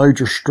had a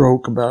major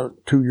stroke about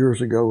 2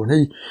 years ago,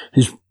 and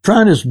he's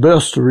trying his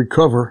best to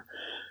recover.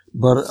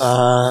 But,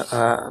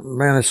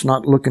 man, it's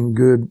not looking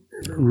good,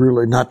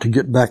 really, not to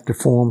get back to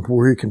form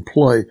where he can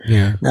play.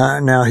 Yeah.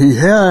 Now he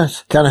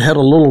has kind of had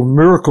a little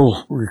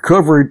miracle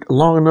recovery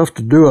long enough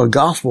to do a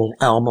gospel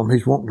album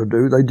he's wanting to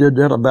do. They did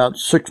that about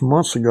 6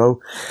 months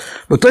ago,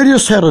 but they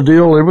just had a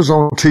deal. It was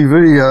on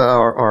TV,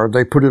 or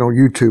they put it on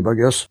YouTube, I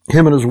guess.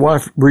 Him and his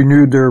wife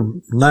renewed their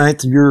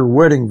 9th year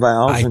wedding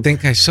vows. I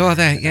think I saw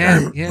that.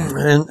 Yeah. Yeah.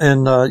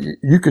 And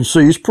you can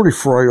see he's pretty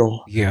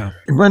frail. Yeah.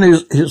 But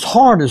his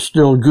heart is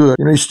still good.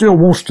 You know, he still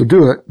wants to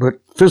do it, but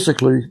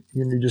physically,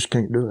 you just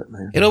can't do it,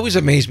 man. It always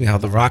amazed me how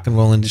the rock and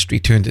roll industry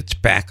turned its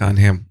back on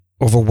him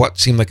over what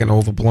seemed like an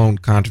overblown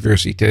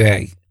controversy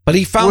today. But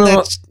he found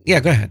that.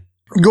 Yeah, go ahead.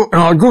 Go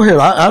ahead.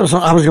 I was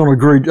going to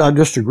agree. I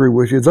disagree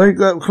with you.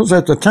 Because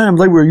at the time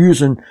they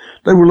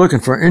were looking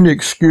for any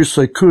excuse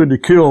they could to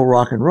kill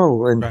rock and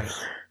roll, and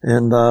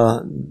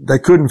they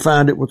couldn't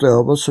find it with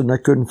Elvis, and they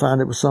couldn't find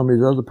it with some of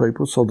these other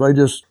people. So they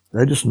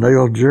just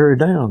nailed Jerry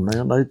down,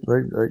 man.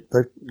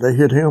 They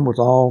hit him with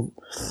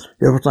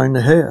everything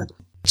they had.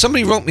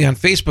 Somebody wrote me on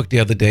Facebook the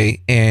other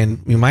day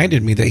and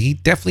reminded me that he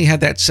definitely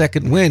had that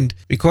second wind,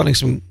 recording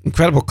some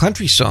incredible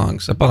country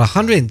songs. About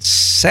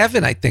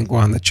 107, I think, were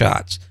on the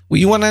charts. Were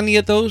you on any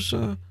of those?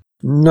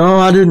 No,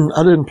 I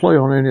didn't play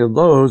on any of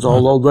those,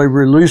 although they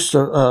released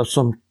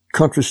some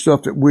country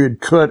stuff that we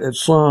had cut at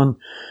Sun.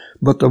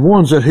 But the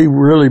ones that he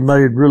really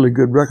made really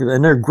good records,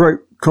 and they're great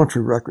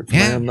country records,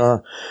 man.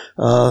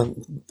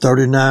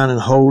 39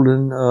 and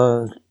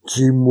Holding,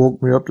 She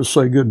Woke Me Up to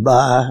Say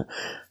Goodbye,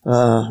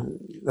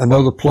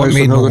 Another Place, What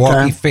Made Another Milwaukee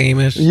Time.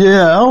 Famous.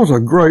 Yeah, those are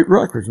great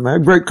records,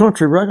 man. Great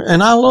country records.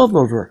 And I love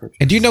those records.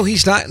 And do you know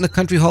he's not in the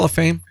Country Hall of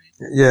Fame?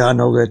 Yeah, I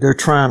know that. They're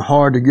trying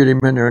hard to get him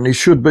in there, and he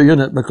should be in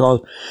it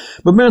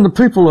but man, the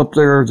people up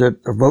there that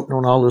are voting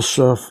on all this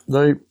stuff,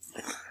 they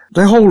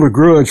hold a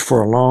grudge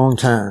for a long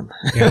time.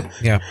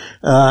 Yeah.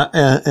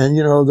 And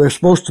you know, they're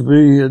supposed to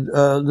be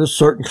this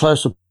certain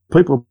class of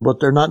people, but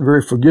they're not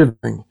very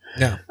forgiving.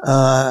 Yeah.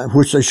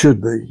 Which they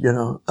should be, you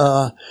know.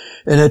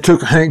 And it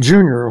took Hank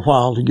Jr. a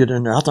while to get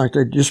in there. I think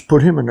they just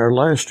put him in there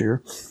last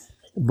year.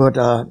 But,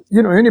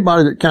 you know,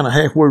 anybody that kind of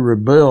halfway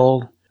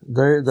rebelled,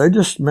 they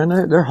just, man,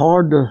 they're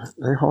hard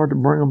to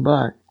bring them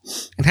back.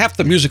 And half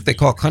the music they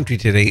call country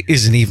today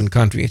isn't even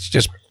country. It's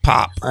just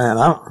pop. And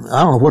I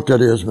don't know what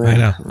that is,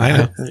 man. I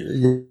know.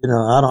 You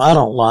know, I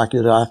don't like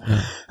it.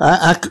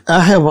 I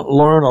haven't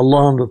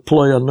learned to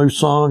play a new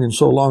song in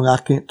so long. I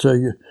can't tell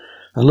you,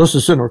 unless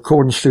it's in a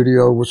recording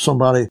studio with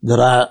somebody that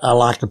I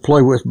like to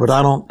play with. But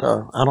I don't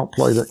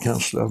play that kind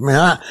of stuff. I mean,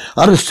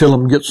 I just tell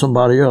them to get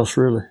somebody else.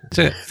 Really. That's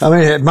it. I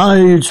mean, at my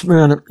age,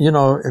 man, you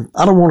know,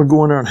 I don't want to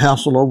go in there and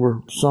hassle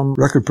over some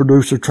record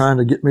producer trying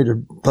to get me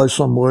to play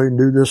some way and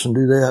do this and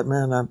do that,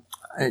 man.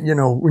 You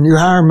know, when you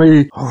hire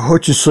me,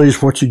 what you see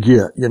is what you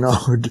get, you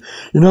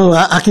know.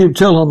 I keep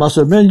telling them, I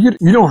said, man,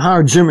 you don't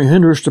hire Jimi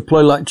Hendrix to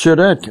play like Chet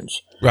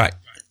Atkins. Right.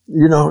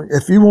 You know,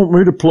 if you want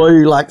me to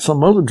play like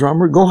some other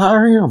drummer, go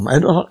hire him.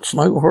 It's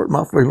not going to hurt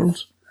my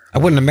feelings. I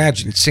wouldn't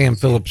imagine Sam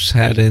Phillips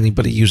had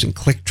anybody using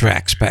click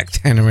tracks back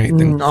then or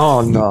anything.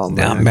 Oh, no,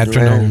 man.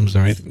 Metronomes or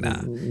anything.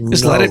 Nah.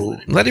 Just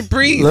let it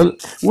breathe.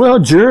 Well,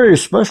 Jerry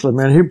especially,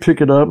 man, he'd pick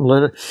it up and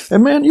let it.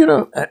 And, man, you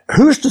know,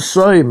 who's to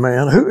say,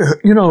 man,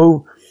 you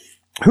know,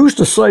 who's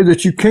to say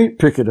that you can't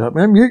pick it up?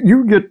 Man,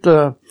 you get,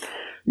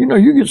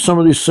 you get some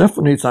of these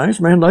symphony things,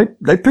 man.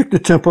 They pick the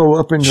tempo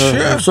up in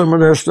some of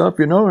their stuff,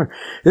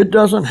 It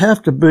doesn't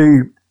have to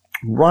be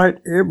right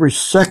every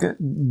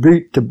second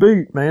beat to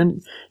beat,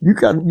 man.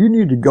 You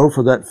need to go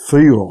for that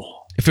feel.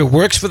 If it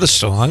works for the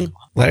song,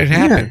 let it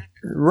happen.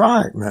 Yeah,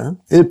 right, man.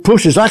 It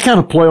pushes. I kind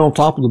of play on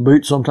top of the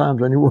beat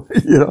sometimes anyway,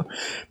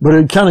 but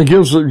it kind of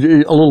gives a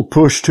little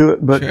push to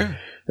it. But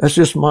that's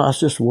just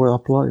the way I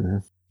play,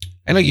 man.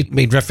 I know you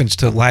made reference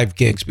to live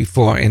gigs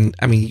before, and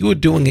I mean, you were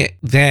doing it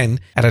then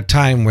at a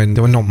time when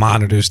there were no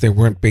monitors, there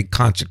weren't big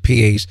concert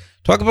PAs.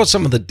 Talk about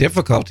some of the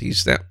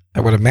difficulties that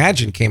I would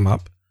imagine came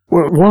up.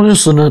 Well, one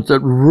incident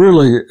that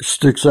really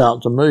sticks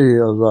out to me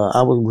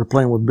is we were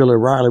playing with Billy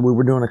Riley. We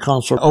were doing a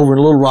concert over in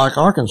Little Rock,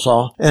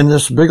 Arkansas, in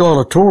this big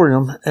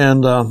auditorium,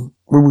 and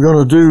we were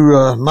going to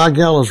do My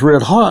Gal is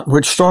Red Hot,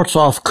 which starts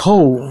off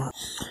cold.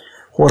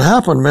 What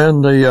happened,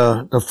 man,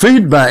 the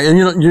feedback, and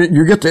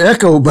you get the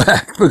echo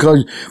back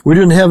because we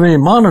didn't have any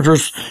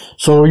monitors,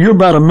 so you're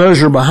about a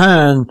measure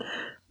behind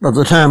by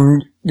the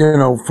time,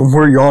 from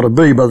where you ought to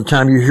be by the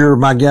time you hear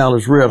My Gal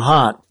is Red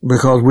Hot,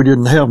 because we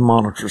didn't have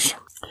monitors.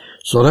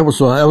 So that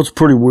was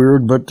pretty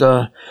weird, but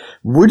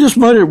we just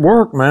made it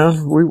work,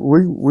 man.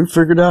 We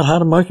figured out how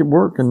to make it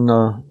work, and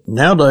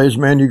nowadays,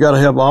 man, you got to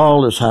have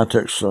all this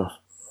high-tech stuff.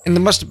 And it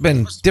must have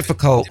been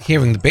difficult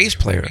hearing the bass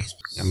player.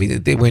 I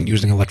mean, they weren't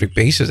using electric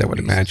basses, I would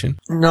imagine.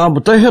 No,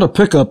 but they had a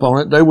pickup on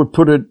it. They would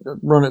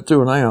run it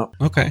through an amp.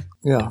 Okay.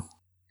 Yeah.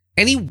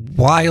 Any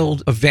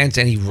wild events,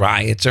 any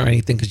riots or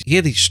anything? Because you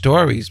hear these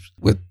stories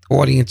with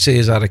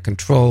audiences out of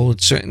control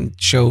at certain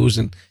shows,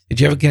 and did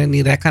you ever get any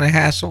of that kind of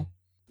hassle?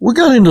 We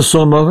got into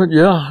some of it,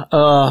 yeah.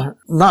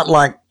 Not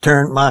like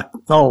tearing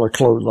all the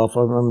clothes off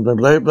of them.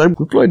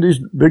 We played these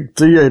big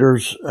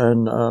theaters,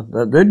 and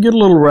they'd get a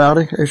little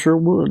rowdy. They sure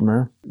would,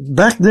 man.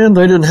 Back then,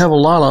 they didn't have a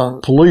lot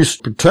of police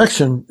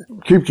protection to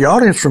keep the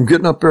audience from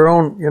getting up there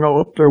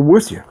up there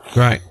with you.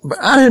 Right. But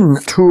I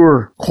didn't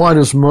tour quite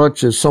as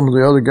much as some of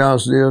the other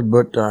guys did,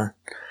 but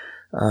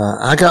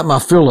I got my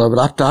fill of it.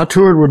 I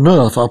toured with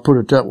enough, I'll put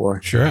it that way.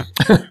 Sure.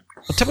 Well,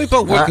 tell me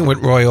about working with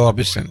Roy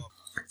Orbison.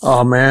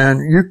 Oh,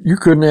 man, you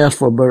couldn't ask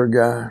for a better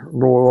guy.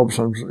 Roy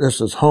Orbison, just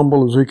as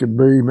humble as he could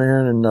be,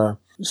 man. And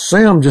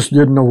Sam just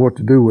didn't know what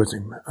to do with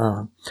him.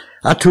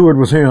 I toured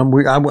with him.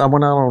 I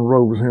went out on the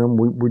road with him.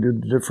 We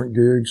did different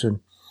gigs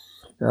and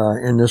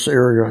in this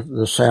area,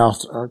 the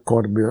South,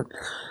 quite a bit.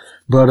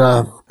 But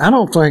I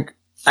don't think,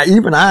 I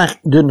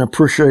didn't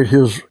appreciate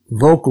his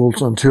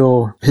vocals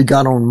until he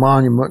got on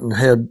Monument and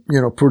had,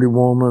 Pretty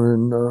Woman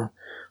and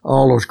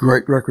all those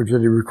great records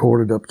that he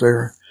recorded up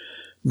there.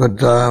 But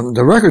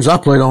the records I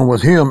played on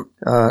with him,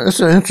 it's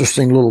an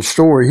interesting little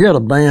story. He had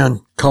a band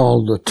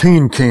called the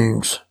Teen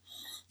Kings,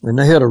 and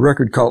they had a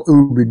record called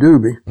Ooby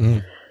Dooby.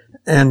 Mm.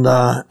 And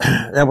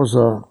that was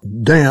a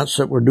dance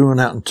that we're doing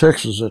out in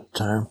Texas at the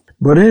time.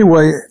 But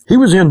anyway, he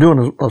was in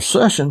doing a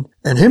session,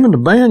 and him and the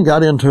band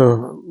got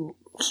into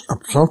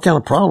some kind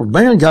of problem. The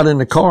band got in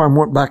the car and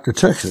went back to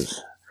Texas.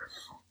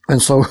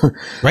 And so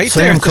right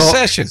there at the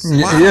session.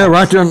 Wow. Yeah,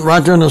 right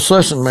there in the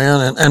session,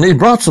 man. And he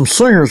brought some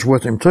singers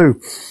with him too.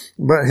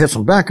 But he had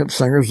some backup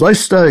singers. They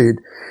stayed.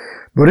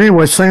 But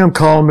anyway, Sam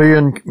called me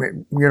and,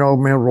 man,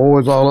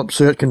 Roy's all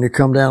upset. Can you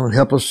come down and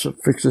help us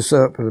fix this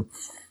up?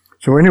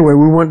 So anyway,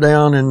 we went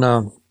down and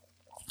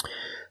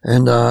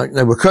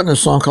they were cutting a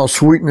song called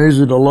Sweet and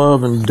Easy to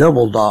Love and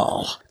Devil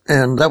Doll.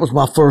 And that was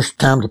my first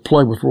time to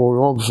play with Roy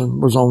Orbison,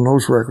 was on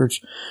those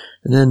records.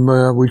 And then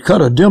we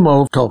cut a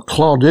demo called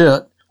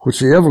Claudette, which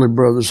the Everly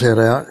Brothers had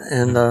out.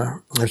 And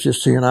it's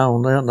just he and I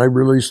on that, and they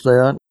released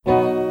that.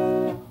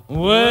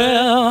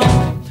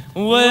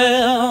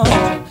 Well,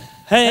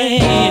 hey,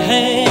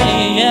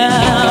 yeah,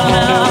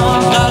 now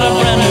got a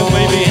brand new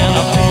baby and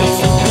I feel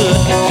so good.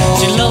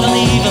 She loves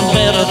me even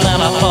better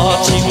than I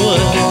thought she would.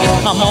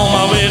 I'm on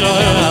my way to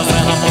her house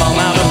and I'm plumb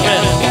out of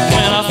bed.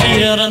 When I see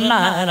her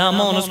tonight, I'm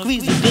gonna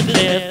squeeze it to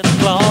death.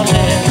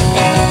 Claudette,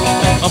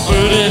 a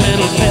pretty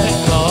little pet,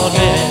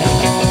 Claudette,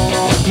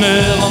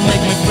 never make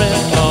me fret,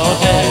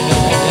 Claudette.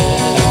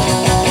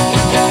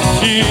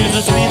 She's the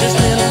sweetest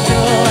little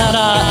girl that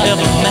I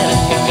ever met.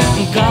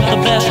 Got the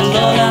best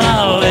love that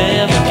I'll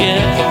ever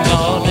get,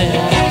 Claudette.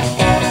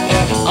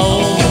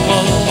 Oh,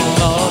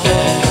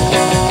 Claudette.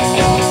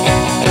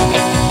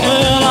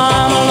 Well,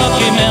 I'm a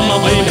lucky man,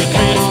 my baby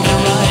treats me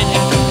right.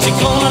 She's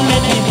gonna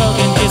let me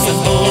hug and kiss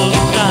us all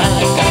the time.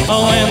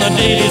 Oh, when the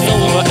date is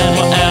over and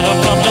we're at her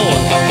front door,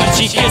 when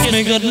she kissed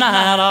me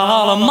goodnight, I'll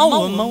holler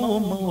more,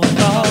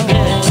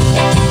 Claudette.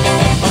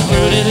 A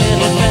pretty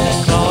little pet,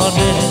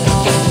 Claudette.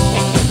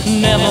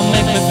 Never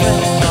make me fret,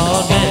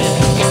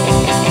 Claudette.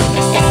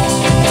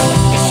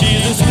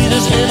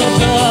 This little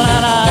girl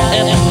that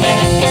I ever met,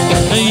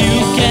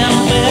 you can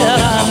bet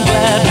I'm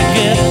glad to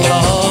get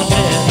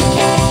Claudette.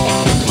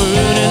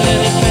 Pretty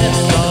little pet,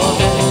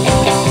 Claudette.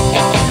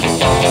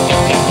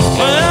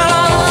 Well,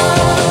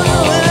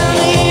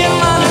 me and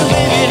my little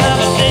baby have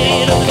a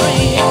date of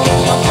three.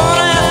 I'm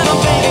gonna ask my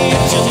baby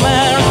if she'll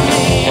marry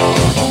me.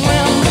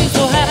 Well, I'm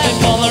so happy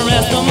for the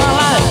rest of my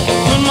life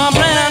when my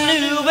brand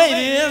new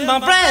baby Here's my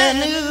brand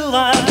new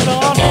white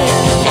Claudette.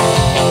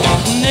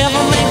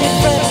 Never make me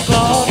fret,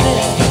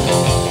 Claudette.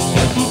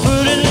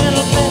 Pretty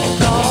little pet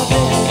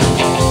Claudette.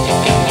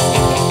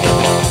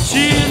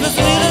 She's the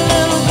sweetest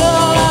little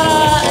girl that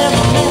I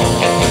ever met.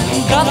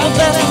 Got the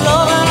best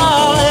loving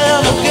I'll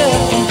ever get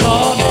from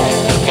Claudette.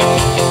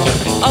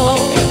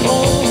 Oh,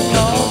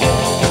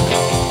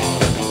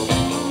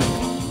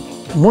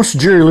 Claudette. Once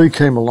Jerry Lee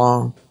came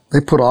along, they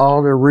put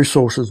all their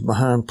resources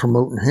behind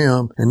promoting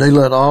him, and they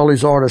let all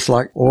these artists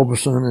like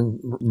Orbison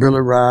and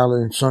Billy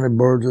Riley and Sonny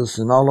Burgess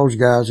and all those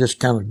guys just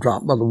kind of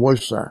drop by the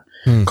wayside.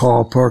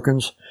 Carl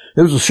Perkins.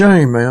 It was a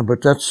shame, man,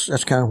 but that's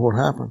kind of what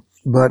happened.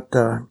 But,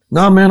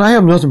 no, man, I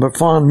have nothing but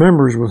fond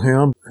memories with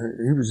him.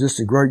 He was just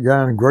a great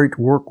guy and great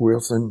to work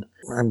with, and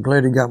I'm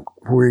glad he got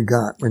where he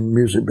got in the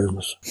music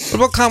business. What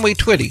about Conway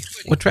Twitty?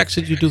 What tracks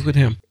did you do with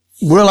him?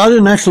 Well, I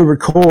didn't actually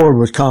record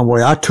with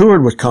Conway. I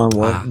toured with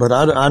Conway, but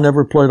I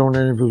never played on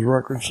any of his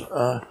records.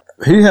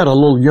 He had a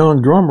little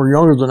young drummer,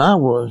 younger than I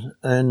was,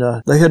 and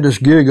they had this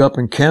gig up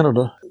in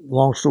Canada.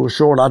 Long story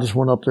short, I just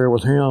went up there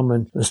with him,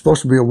 and it was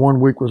supposed to be a 1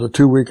 week with a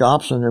 2 week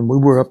option, and we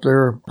were up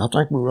there, I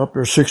think we were up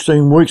there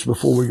 16 weeks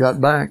before we got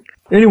back.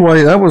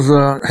 Anyway, that was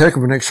a heck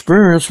of an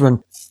experience.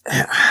 When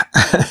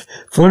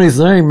funny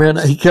thing, man,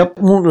 he kept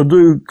wanting to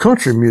do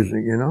country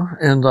music, you know,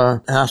 and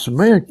I said,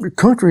 man,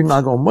 country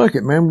not gonna make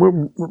it, man.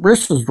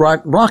 This is right.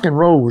 Rock and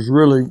roll was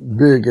really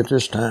big at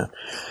this time,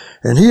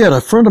 and he had a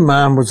friend of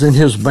mine was in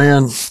his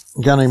band.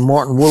 A guy named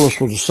Martin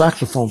Willis was a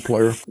saxophone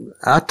player.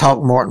 I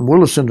talked Martin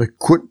Willis into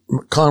quit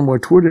Conway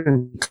Twitty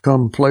and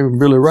come play with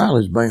Billy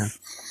Riley's band.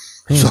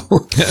 So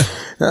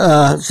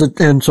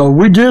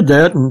we did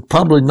that, and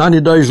probably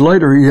 90 days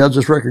later, he had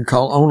this record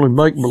called Only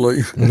Make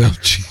Believe. No,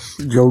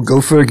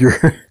 Go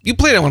figure. You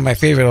played on one of my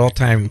favorite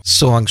all-time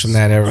songs from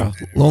that era,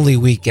 Lonely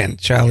Weekend,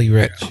 Charlie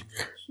Rich.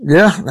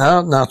 Yeah,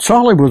 now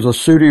Charlie was a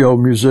studio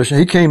musician.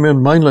 He came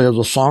in mainly as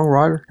a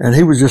songwriter, and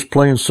he was just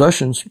playing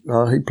sessions.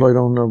 He played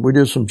on, we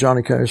did some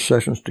Johnny Cash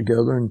sessions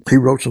together, and he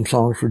wrote some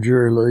songs for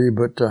Jerry Lee,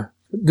 but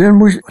then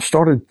we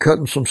started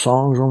cutting some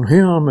songs on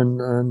him,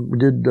 and we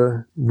did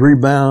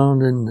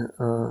Rebound, and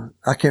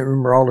I can't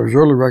remember all his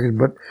early records,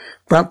 but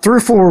about 3 or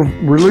 4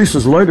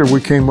 releases later,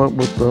 we came up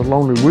with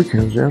Lonely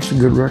Weekends. That's a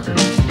good record.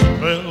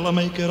 Well, I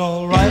make it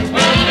all right.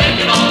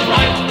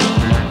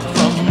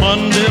 From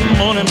Monday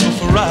morning to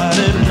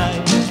Friday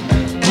night.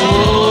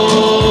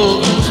 Oh,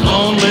 those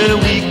lonely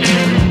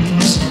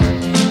weekends.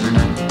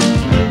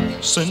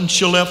 Since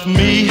you left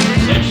me,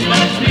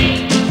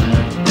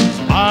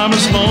 I'm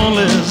as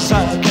lonely as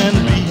I can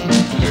be.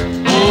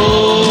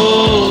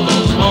 Oh,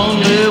 those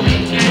lonely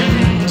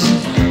weekends.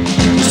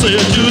 You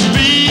said you'd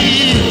be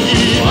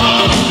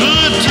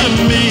good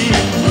to me.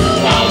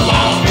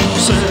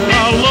 Said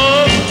our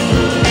love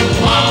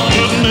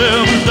would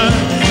never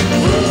die.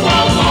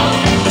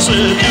 You said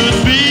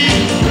you'd be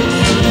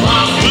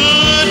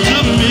good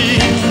to me.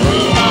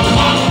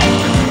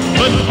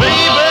 But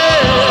baby,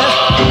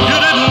 you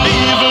didn't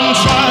even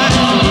try.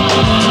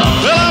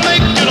 Well, I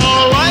make it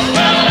all right.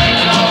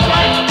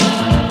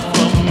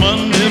 From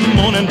Monday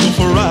morning to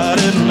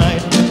Friday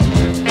night.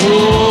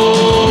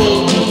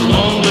 Oh,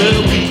 lonely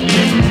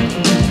weekend.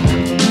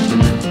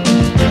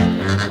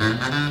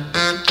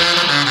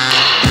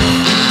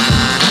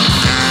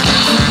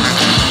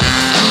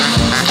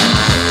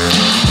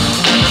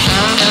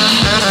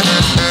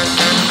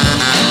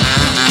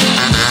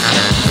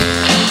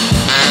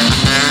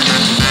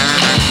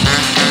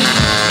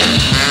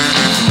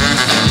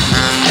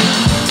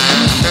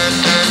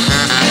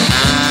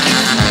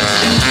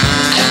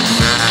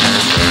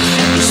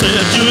 You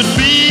said you'd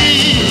be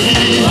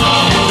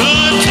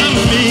good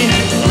to me.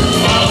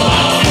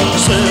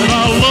 Said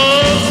our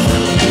love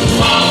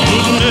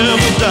would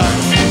never die.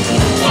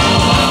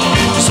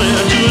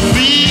 Said you'd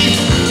be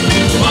good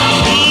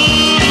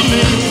to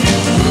me.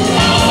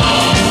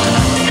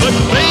 But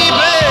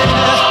baby,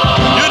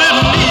 you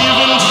didn't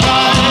even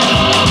try.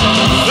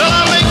 Well,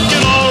 I make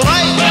it all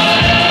right.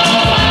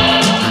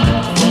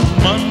 From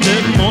Monday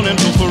morning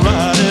to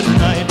Friday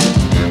night.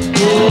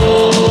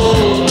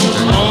 Oh,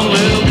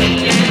 lonely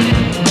weekend.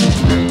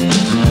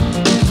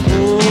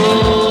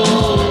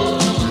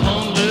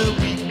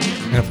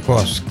 And of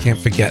course, can't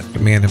forget the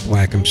man in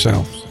black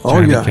himself,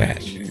 Johnny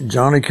Cash.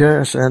 Johnny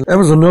Cash. And that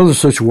was another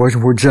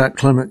situation where Jack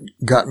Clement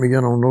got me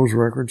in on those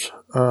records.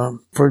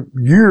 For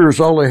years,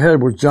 all they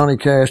had was Johnny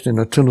Cash and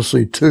the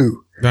Tennessee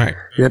 2. Right.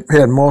 It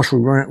had Marshall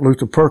Grant,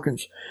 Luther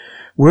Perkins.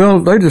 Well,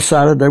 they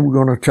decided they were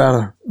going to try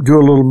to do a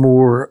little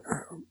more,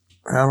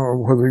 I don't know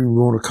whether you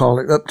want to call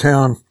it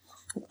uptown,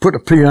 put a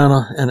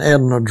piano and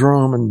adding a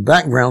drum and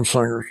background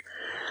singers.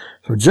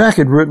 So Jack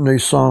had written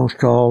these songs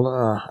called,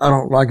 I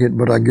Don't Like It,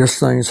 But I Guess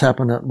Things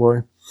Happen That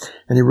Way.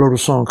 And he wrote a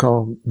song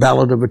called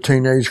Ballad of a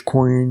Teenage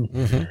Queen.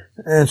 Mm-hmm.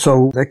 And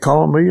so they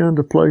called me in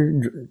to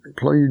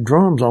play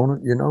drums on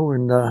it, you know,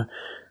 and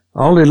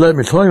all they let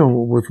me play on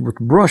was with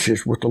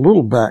brushes, with a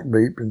little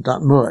backbeat, and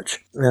not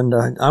much. And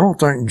I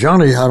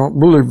don't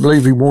really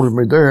believe he wanted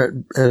me there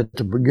at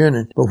the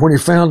beginning. But when he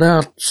found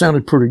out it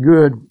sounded pretty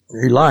good,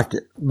 he liked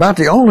it. About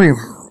the only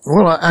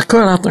Well, I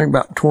cut, I think,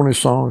 about 20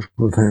 songs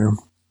with him.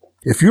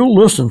 If you'll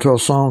listen to a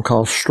song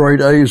called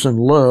Straight A's in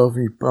Love,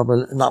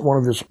 probably not one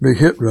of his big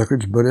hit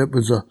records, but it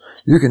was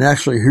you can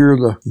actually hear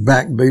the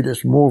backbeat.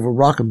 It's more of a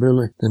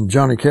rockabilly than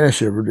Johnny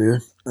Cash ever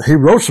did. He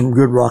wrote some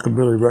good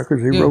rockabilly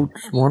records. He wrote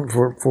one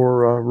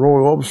for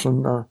Roy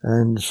Orbison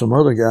and some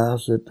other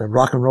guys at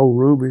Rock and Roll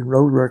Ruby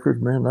Road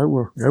Records. Man, they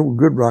were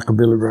good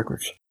rockabilly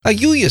records.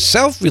 You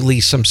yourself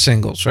released some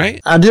singles, right?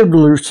 I did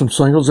release some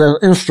singles as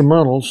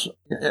instrumentals.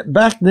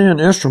 Back then,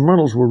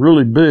 instrumentals were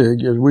really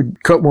big. We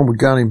cut one with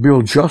a guy named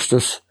Bill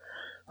Justice,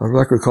 a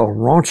record called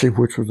Raunchy,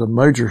 which was a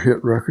major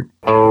hit record.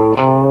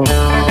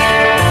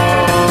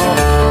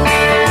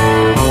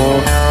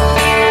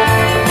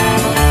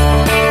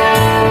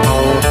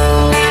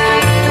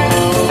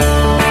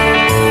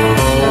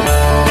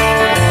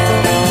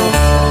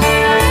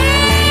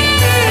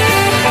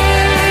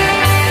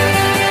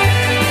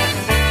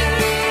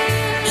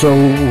 So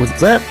with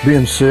that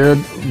being said,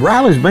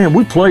 Riley's band,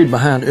 we played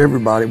behind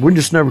everybody. We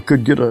just never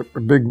could get a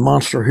big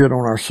monster hit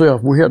on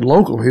ourselves. We had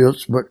local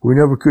hits, but we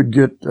never couldn't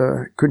get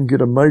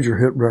a major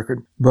hit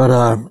record. But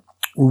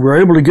we were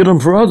able to get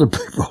them for other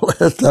people.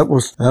 that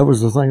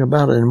was the thing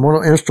about it.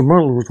 And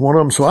instrumental was one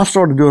of them. So I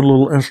started doing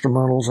little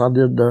instrumentals. I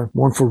did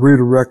one for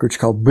Rita Records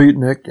called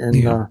Beatnik,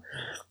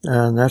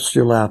 and that's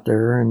still out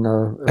there. And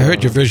I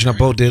heard your version of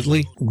Bo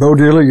Diddley. Bo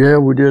Diddley, yeah,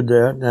 we did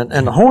that.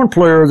 And the horn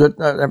player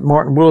that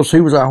Martin Willis,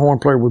 he was our horn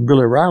player with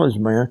Billy Riley's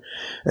band.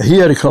 He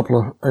had a couple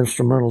of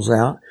instrumentals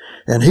out,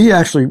 and he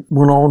actually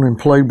went on and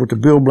played with the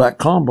Bill Black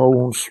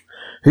Combo.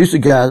 He's the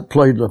guy that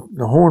played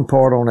the horn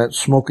part on that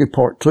Smokey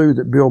Part 2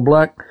 that Bill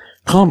Black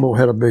Combo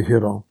had a big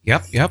hit on.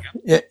 Yep.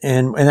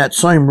 And that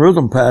same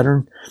rhythm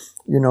pattern,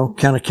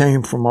 kind of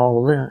came from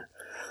all of that.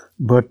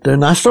 But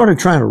then I started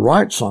trying to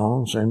write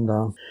songs, and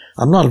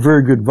I'm not a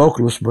very good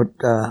vocalist, but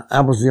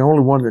I was the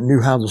only one that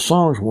knew how the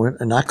songs went,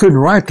 and I couldn't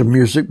write the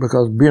music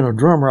because being a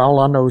drummer, all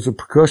I know is the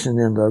percussion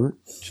end of it.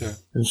 Sure.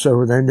 And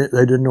so they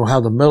didn't know how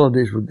the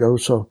melodies would go.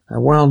 So I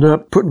wound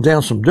up putting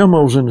down some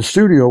demos in the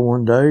studio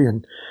one day,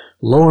 and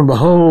lo and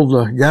behold,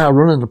 the guy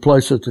running the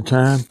place at the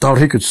time thought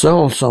he could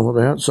sell some of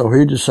that, so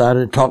he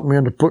decided to talk me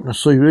into putting a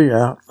CD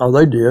out. Oh,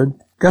 they did.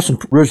 Got some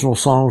original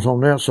songs on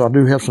that, so I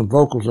do have some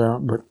vocals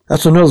out, but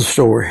that's another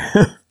story.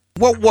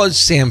 What was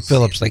Sam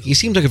Phillips like? He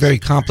seemed like a very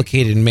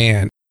complicated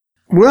man.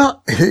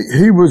 Well,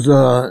 he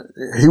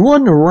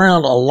wasn't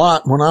around a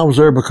lot when I was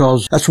there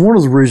because that's one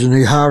of the reasons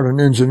he hired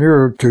an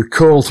engineer to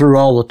cull through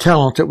all the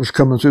talent that was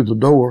coming through the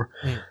door.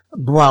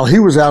 While he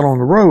was out on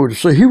the road.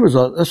 See, he was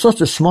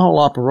such a small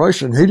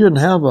operation. He didn't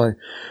have a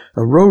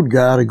road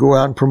guy to go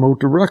out and promote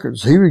the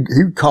records. He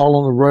would call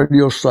on the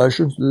radio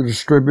stations, the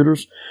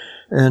distributors,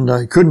 and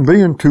he couldn't be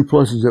in two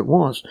places at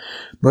once.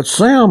 But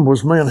Sam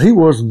was, man, he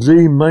was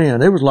the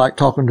man. It was like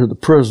talking to the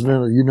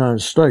President of the United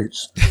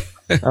States.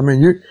 I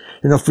mean,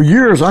 for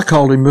years I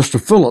called him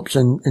Mr. Phillips,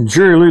 and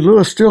Jerry Lee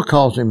Lewis still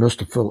calls him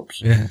Mr.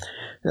 Phillips. Yeah.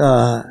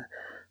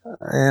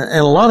 And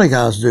a lot of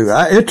guys do.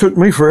 It took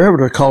me forever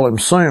to call him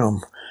Sam,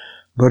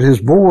 but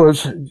his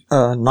boys,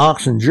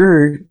 Knox and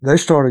Jerry, they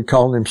started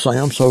calling him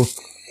Sam, so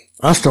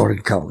I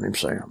started calling him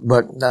Sam.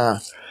 But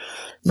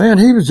man,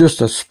 he was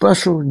just a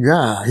special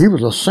guy. He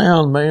was a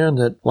sound man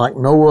that like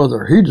no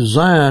other. He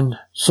designed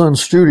Sun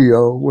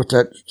Studio with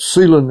that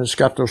ceiling that's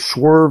got those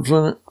swerves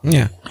in it.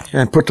 Yeah.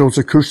 And put those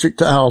acoustic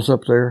tiles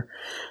up there.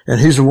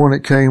 And he's the one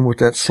that came with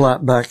that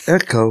slapback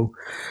echo,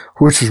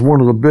 which is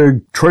one of the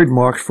big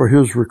trademarks for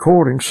his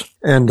recordings.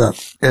 And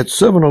at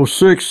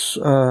 706,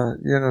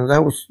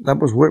 that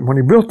was when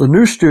he built the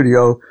new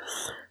studio.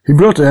 He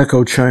built the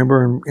echo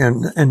chamber,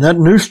 and that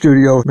new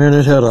studio, man,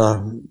 it had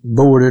a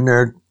board in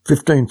there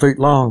 15 feet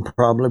long,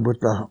 probably,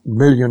 with a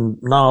million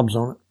knobs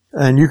on it.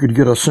 And you could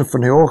get a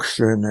symphony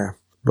orchestra in there.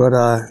 But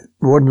it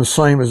wasn't the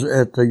same as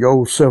at the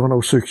old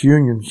 706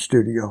 Union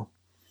studio.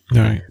 All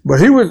right. But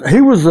he was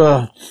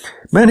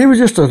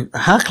just a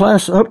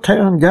high-class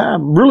uptown guy,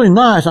 really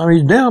nice. I mean,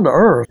 he's down to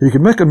earth. He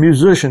could make a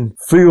musician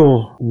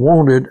feel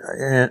wanted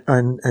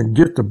and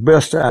get the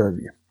best out of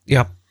you.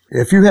 Yep.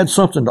 If you had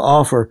something to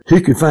offer,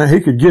 he could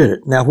get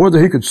it. Now,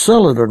 whether he could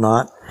sell it or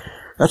not,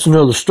 that's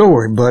another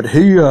story. But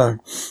he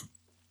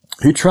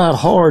tried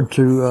hard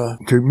to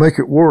make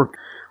it work.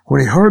 When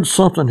he heard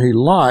something he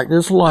liked,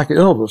 it's like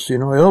Elvis.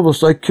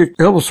 Elvis, they kicked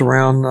Elvis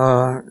around,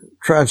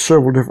 tried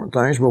several different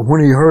things, but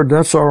when he heard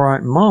That's All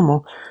Right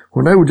Mama,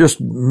 when they were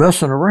just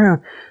messing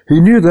around,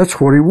 he knew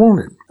that's what he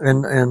wanted.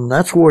 And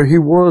that's where he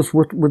was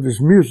with his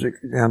music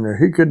down there.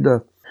 He could,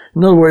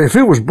 in other words, if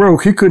it was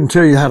broke, he couldn't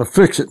tell you how to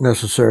fix it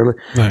necessarily.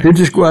 Right. He'd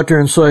just go out there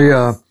and say,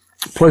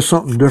 play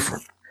something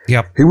different.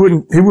 Yep. He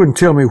wouldn't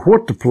tell me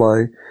what to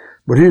play,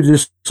 but he'd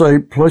just say,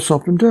 play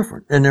something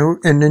different. And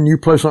then you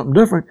play something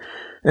different.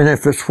 And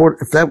if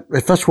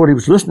that's what he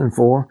was listening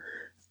for,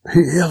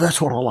 that's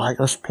what I like.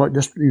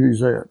 Just use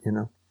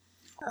that,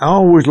 I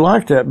always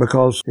liked that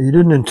because he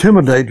didn't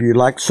intimidate you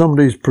like some of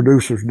these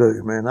producers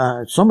do,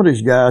 man. Some of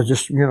these guys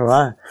just,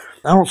 I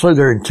don't say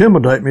they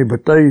intimidate me,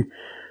 but they're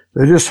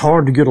just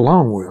hard to get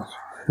along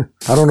with.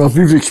 I don't know if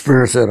you've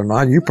experienced that or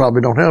not. You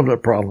probably don't have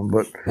that problem,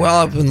 but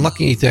Well, I've been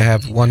lucky to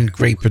have one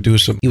great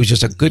producer. He was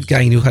just a good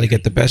guy. He knew how to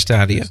get the best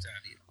out of you.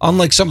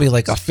 Unlike somebody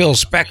like a Phil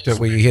Spector,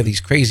 where you hear these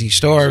crazy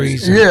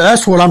stories. yeah,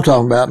 that's what I'm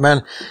talking about,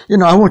 man.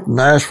 I went to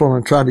Nashville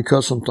and tried to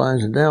cut some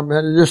things, and damn,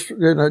 man,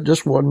 it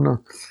just wasn't.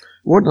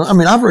 I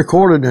mean, I've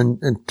recorded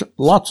in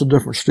lots of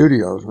different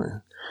studios,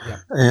 man. Yeah.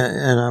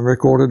 And I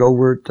recorded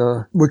over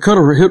at, we cut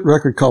a hit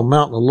record called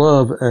Mountain of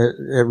Love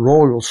at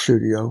Royal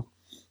Studio.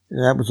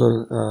 That was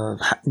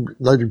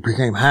later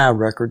became High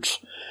Records.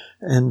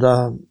 And,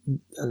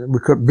 we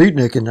cut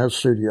Beatnik in those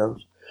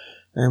studios.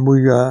 And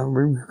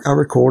I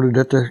recorded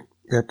at the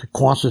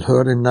Quonset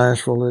Hut in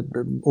Nashville at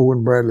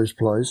Owen Bradley's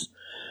place.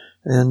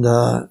 And,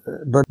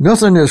 but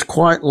nothing is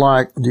quite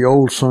like the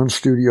old Sun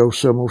Studio,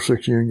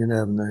 706 Union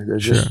Avenue. They're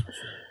just,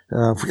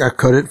 I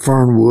cut at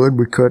Fernwood.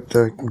 We cut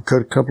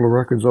a couple of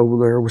records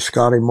over there with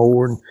Scotty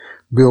Moore and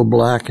Bill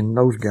Black and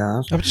those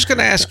guys. I was just going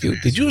to ask you,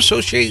 did you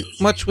associate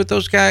much with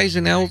those guys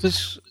and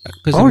Elvis?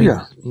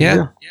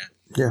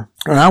 Yeah.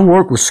 And I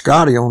worked with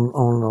Scotty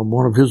on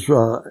one of his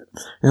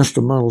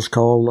instrumentals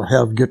called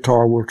 "Have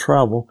Guitar Will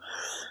Travel."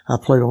 I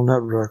played on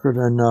that record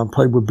and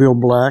played with Bill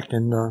Black,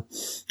 and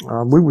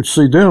we would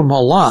see them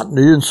a lot.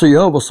 They didn't see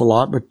Elvis a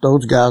lot, but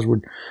those guys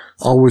would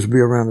always be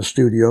around the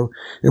studio.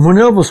 And when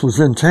Elvis was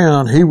in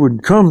town, he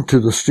would come to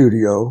the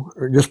studio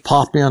or just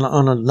pop in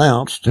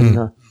unannounced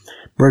and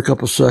break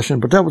up a session.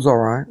 But that was all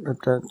right.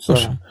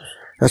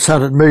 That's how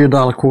that $1 Million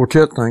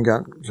Quartet thing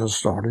got just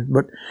started.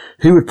 But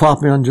he would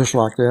pop in just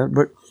like that.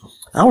 But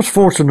I was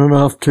fortunate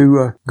enough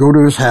to go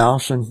to his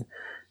house and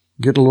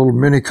get a little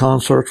mini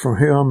concert from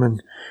him.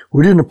 And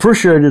we didn't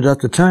appreciate it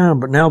at the time,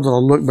 but now that I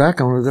look back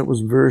on it, that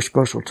was a very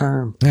special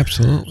time.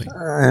 Absolutely.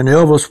 And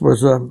Elvis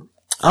was,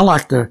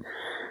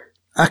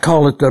 I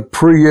call it the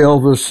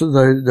pre-Elvis,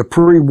 the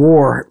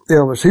pre-war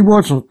Elvis. He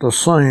wasn't the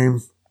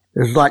same.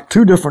 There's like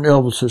two different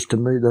Elvises to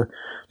me. The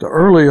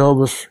early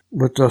Elvis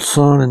with the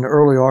Sun and the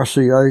early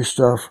RCA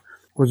stuff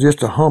was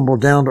just a humble,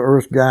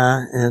 down-to-earth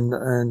guy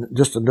and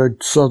just a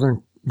good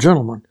Southern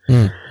gentleman.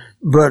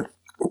 But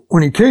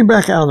when he came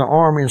back out of the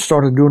Army and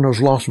started doing those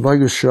Las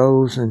Vegas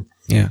shows and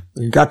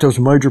got those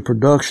major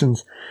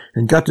productions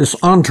and got this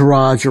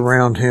entourage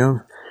around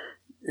him,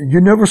 you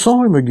never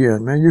saw him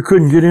again, man. You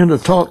couldn't get in to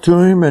talk to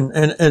him. And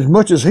as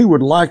much as he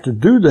would like to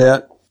do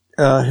that,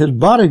 his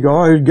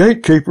bodyguard, his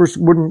gatekeepers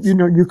wouldn't,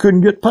 you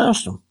couldn't get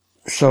past them.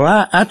 So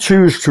I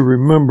choose to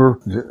remember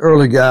the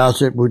early guys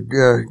that would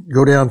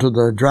go down to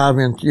the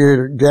drive-in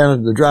theater, down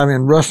to the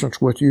drive-in restaurants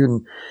with you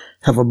and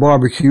have a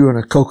barbecue and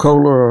a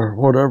Coca-Cola or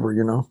whatever,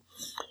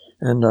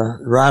 and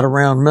ride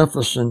around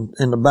Memphis in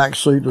the back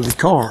seat of the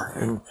car,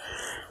 and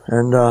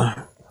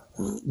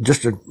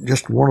just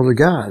one of the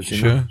guys.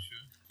 Sure.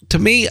 To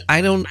me, I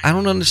don't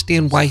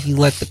understand why he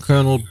let the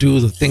Colonel do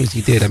the things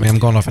he did. I mean, I'm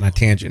going off on a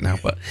tangent now,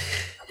 but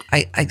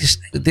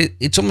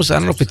it's almost, I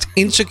don't know if it's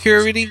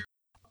insecurity.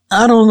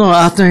 I don't know.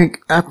 I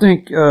think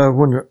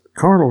when the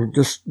Colonel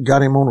just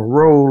got him on a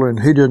roll and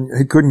he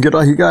couldn't get,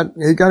 he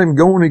got him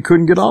going, he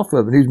couldn't get off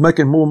of it. He's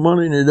making more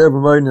money than he'd ever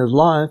made in his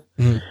life.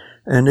 Mm-hmm.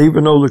 And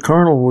even though the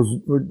Colonel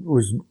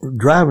was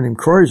driving him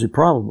crazy,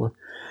 probably,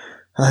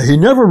 he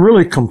never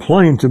really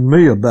complained to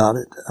me about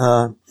it.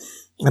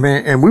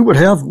 And we would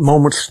have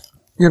moments,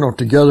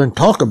 together and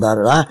talk about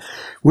it.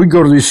 We'd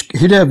go to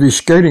he'd have these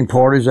skating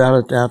parties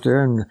out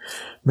there, and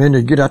man,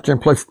 they'd get out there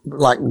and play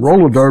like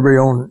roller derby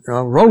on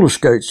roller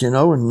skates,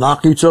 and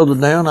knock each other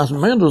down. I said,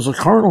 man, does the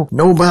Colonel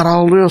know about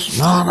all this?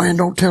 No, man,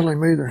 don't tell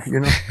him either,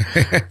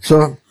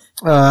 So,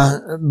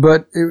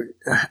 but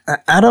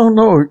I don't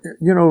know,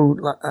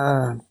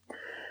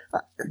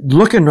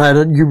 looking at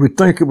it, you would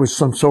think it was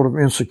some sort of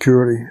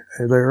insecurity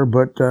there,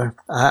 but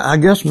I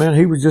guess, man,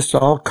 he was just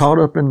all caught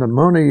up in the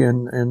money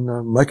and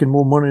making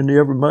more money than he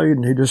ever made,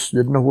 and he just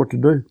didn't know what to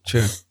do.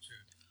 Sure.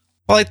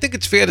 Well, I think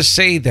it's fair to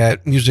say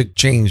that music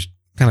changed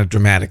kind of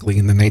dramatically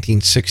in the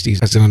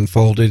 1960s as it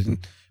unfolded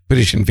and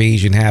British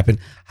invasion happened.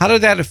 How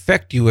did that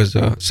affect you as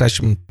a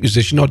session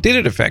musician, or did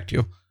it affect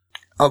you?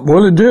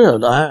 Well, it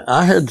did.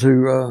 I had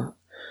to,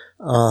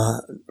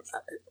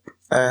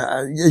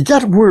 it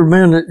got to where,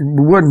 man,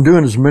 we wasn't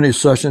doing as many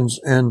sessions,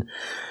 and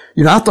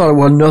I thought it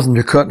wasn't nothing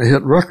to cut a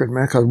hit record,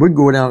 man, because we'd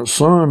go down at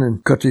Sun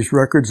and cut these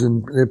records,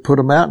 and they'd put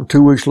them out, and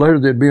 2 weeks later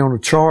they'd be on the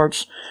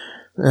charts.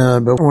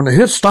 But when the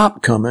hits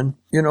stopped coming,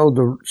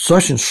 the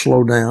sessions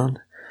slowed down,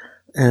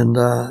 and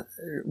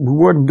we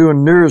wasn't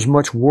doing near as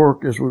much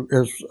work as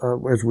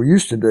we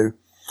used to do.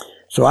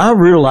 So I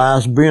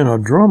realized, being a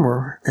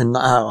drummer, and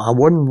I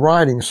wasn't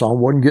writing, so I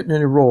wasn't getting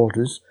any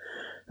royalties.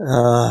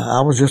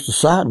 I was just a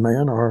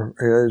sideman, or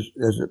as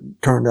it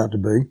turned out to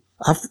be.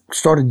 I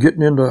started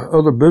getting into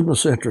other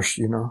business interests,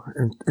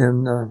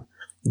 and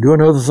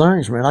doing other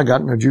things, man. I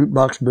got in the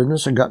jukebox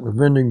business, I got in the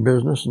vending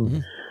business,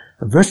 and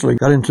eventually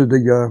got into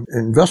the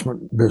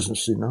investment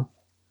business,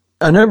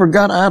 I never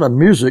got out of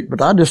music, but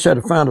I just had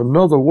to find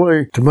another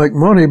way to make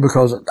money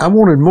because I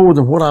wanted more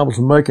than what I was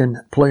making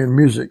playing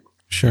music.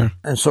 Sure.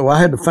 And so I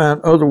had to find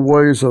other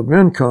ways of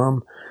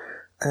income.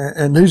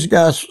 And these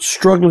guys,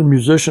 struggling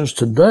musicians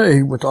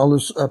today with all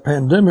this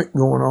pandemic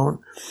going on,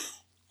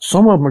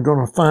 some of them are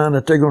going to find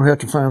that they're going to have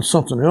to find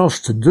something else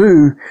to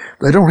do.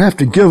 They don't have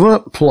to give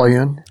up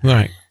playing.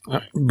 Right.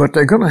 But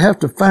they're going to have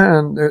to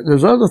find,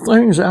 there's other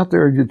things out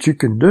there that you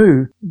can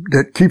do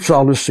that keeps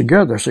all this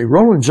together. See,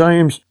 Roland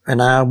James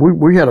and I,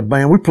 we had a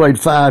band. We played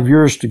 5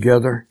 years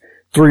together,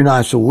 3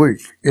 nights a week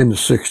in the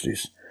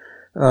 60s.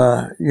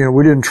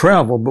 We didn't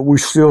travel, but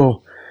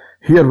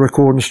he had a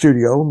recording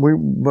studio,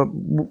 but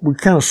we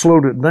kind of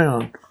slowed it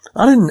down.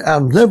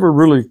 I've never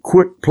really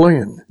quit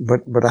playing,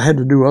 but I had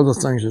to do other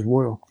things as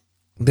well.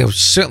 There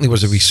certainly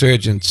was a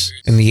resurgence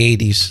in the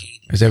 80s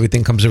as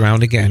everything comes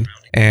around again.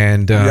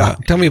 And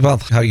tell me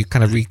about how you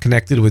kind of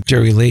reconnected with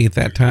Jerry Lee at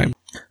that time.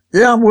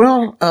 Yeah,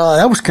 well,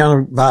 that was kind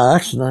of by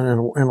accident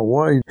in a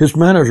way. His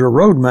manager,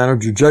 road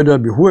manager,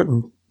 J.W.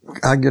 Whitten,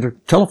 I get a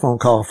telephone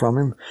call from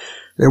him.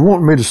 They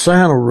wanted me to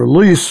sign a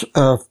release.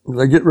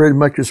 They get ready to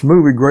make this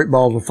movie, Great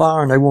Balls of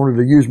Fire, and they wanted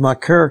to use my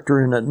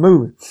character in that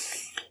movie.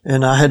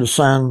 And I had to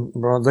sign,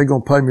 they're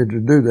going to pay me to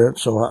do that,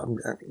 so I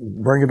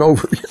bring it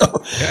over,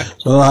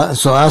 Yeah.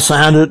 So I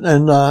signed it,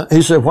 and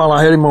he said, while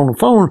I had him on the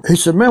phone, he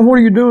said, man, what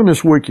are you doing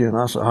this weekend?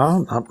 I said,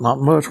 not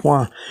much.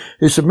 Why?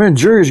 He said, man,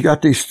 Jerry's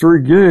got these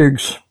 3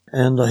 gigs,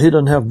 and he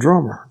doesn't have a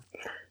drummer.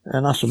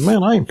 And I said,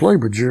 man, I ain't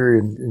played with Jerry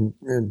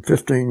in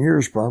 15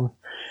 years probably.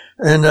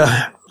 And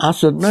I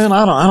said, man,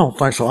 I don't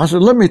think so. I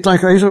said, let me think.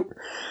 He said,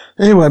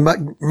 anyway,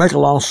 make a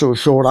long story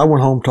short, I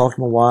went home, talked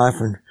to my wife,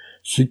 and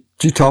she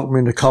talked me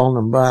into calling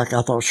them back.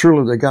 I thought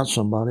surely they got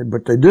somebody,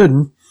 but they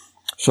didn't.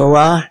 So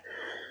I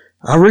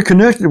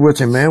reconnected with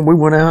him, man. We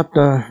went out,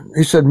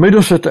 he said, meet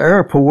us at the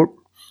airport.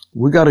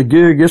 We got a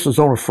gig. This is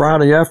on a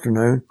Friday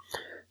afternoon.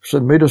 He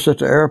said, meet us at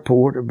the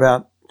airport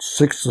about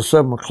 6 or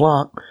 7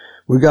 o'clock.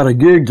 We got a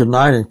gig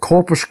tonight in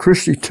Corpus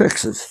Christi,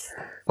 Texas.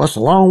 That's a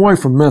long way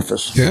from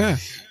Memphis. Yeah.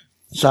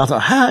 So I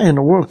thought, how in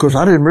the world? Because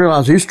I didn't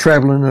realize he's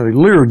traveling in a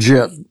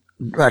Learjet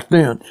back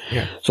then.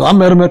 Yeah. So I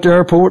met him at the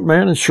airport,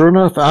 man, and sure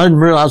enough, I didn't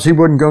realize he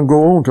wasn't going to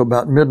go on until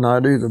about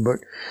midnight either.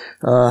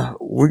 But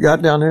we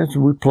got down there,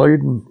 so we played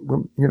and,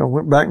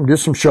 went back and did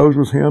some shows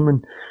with him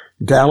in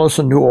Dallas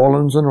and New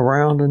Orleans and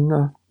around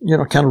and,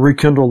 kind of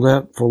rekindled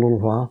that for a little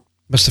while.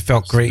 Must have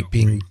felt great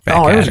being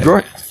back it was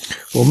great.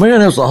 Well,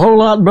 man, it's a whole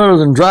lot better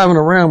than driving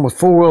around with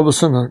 4 of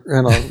us in a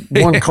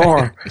one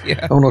car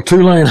on a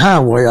 2-lane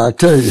highway, I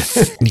tell you.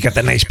 You got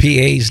the nice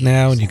PAs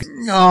now.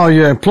 Oh,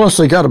 yeah. Plus,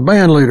 they got a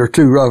band leader,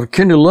 too.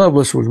 Kenny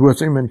Lovelace was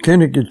with him, and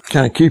Kenny could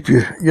kind of keep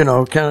you,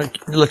 kind of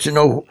let you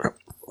know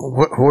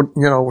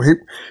what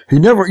he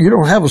never, you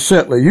don't have a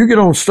set list. You get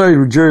on stage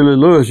with Jerry Lee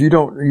Lewis, you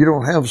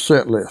don't have a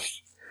set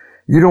list.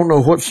 You don't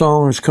know what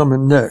song is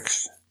coming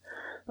next.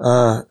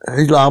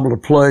 He's liable to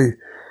play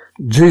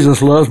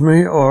Jesus Loves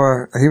Me,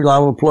 or he's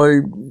liable to play,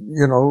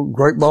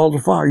 Great Balls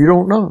of Fire. You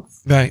don't know.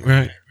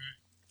 Right.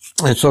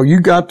 And so you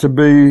got to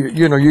be,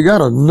 you got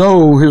to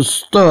know his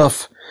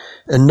stuff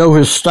and know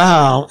his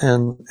style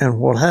and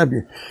what have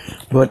you.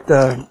 But,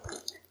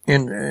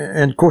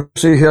 and of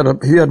course he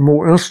had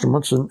more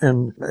instruments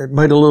and it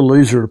made it a little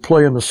easier to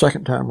play in the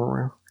second time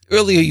around.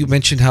 Earlier you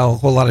mentioned how a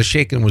whole lot of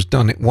shaking was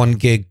done at one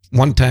gig,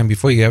 one time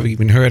before you ever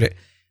even heard it.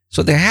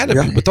 So there had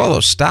to be, with all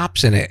those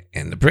stops in it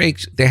and the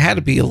breaks, there had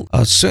to be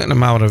a certain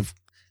amount of,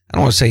 I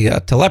don't want to say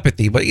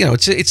telepathy, but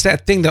it's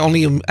that thing that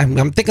only,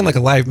 I'm thinking like a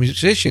live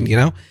musician,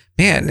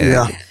 man,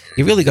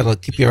 you really got to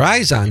keep your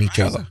eyes on each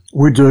other.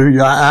 We do.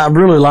 Yeah, I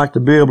really like to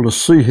be able to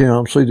see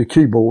him, see the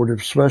keyboard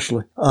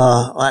especially,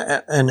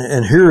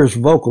 and hear his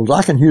vocals.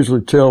 I can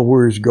usually tell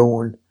where he's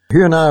going.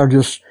 He and I are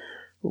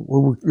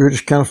we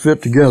just kind of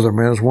fit together,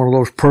 man. It's one of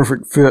those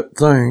perfect fit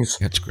things.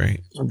 That's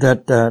great.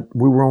 That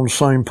we were on the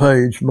same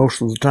page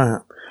most of the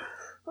time.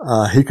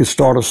 He could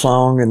start a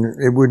song and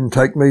it wouldn't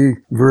take me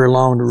very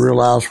long to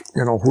realize,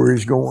 where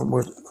he's going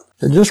with it.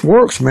 It just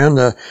works, man.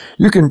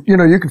 You can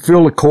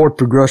feel the chord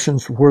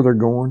progressions, where they're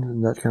going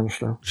and that kind of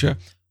stuff. Sure.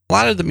 A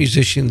lot of the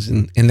musicians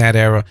in that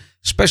era,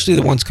 especially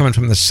the ones coming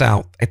from the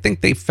South, I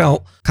think they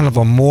felt kind of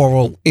a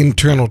moral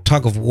internal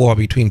tug of war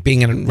between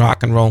being in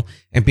rock and roll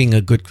and being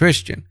a good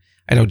Christian.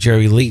 I know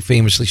Jerry Lee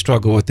famously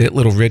struggled with it.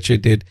 Little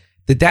Richard did.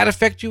 Did that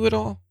affect you at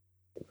all?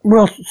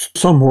 Well,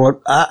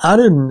 somewhat. I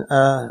didn't.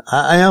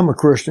 I am a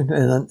Christian,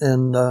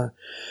 and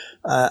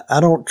I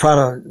don't try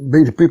to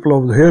beat people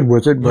over the head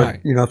with it. But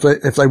right.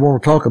 If they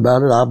want to talk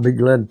about it, I'll be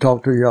glad to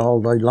talk to you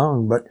all day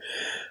long. But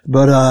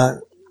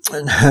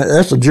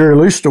that's a Jerry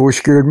Lee story.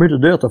 Scared me to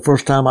death the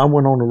first time I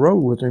went on the road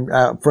with him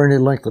for any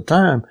length of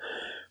time.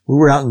 We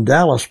were out in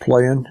Dallas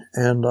playing,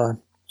 and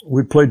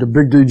we played the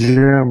Big D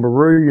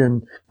Jamboree,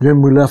 and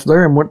then we left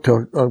there and went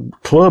to a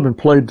club and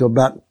played till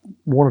about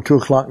 1 or 2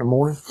 o'clock in the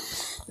morning.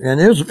 And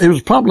it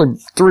was probably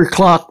 3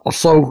 o'clock or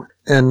so,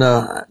 and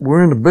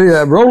we're in the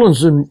bed.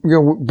 Roland's in,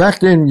 back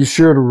then you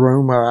shared a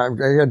room.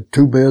 They had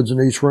 2 beds in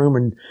each room,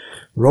 and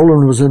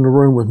Roland was in the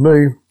room with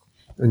me,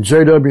 and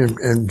JW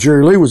and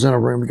Jerry Lee was in a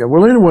room together.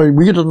 Well, anyway,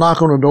 we get a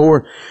knock on the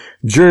door.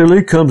 Jerry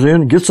Lee comes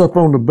in and gets up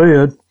on the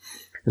bed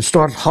and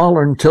starts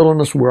hollering, telling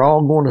us we're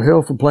all going to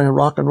hell for playing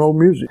rock and roll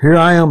music. Here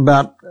I am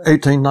about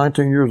 18,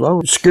 19 years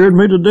old. It scared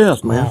me to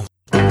death, man.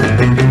 Well,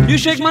 You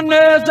shake my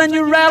nerves and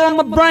you rattle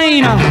my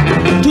brain.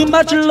 Too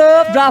much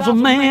love drives a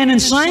man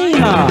insane.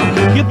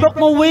 You broke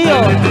my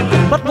wheel,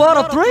 but what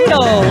a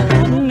thrill.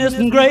 Goodness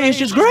and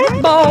gracious,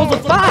 great balls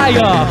of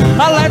fire.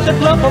 I like that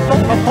love, I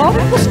thought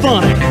it was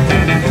funny.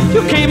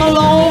 You came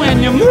along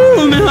and you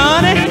moved me,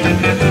 honey.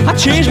 I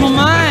changed my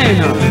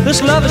mind,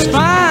 this love is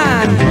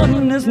fine.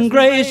 Goodness and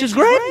gracious,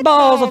 great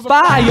balls of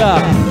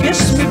fire.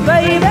 Kiss me,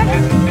 baby.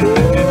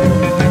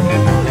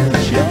 Ooh,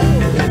 sure,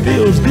 it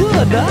feels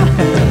good, huh?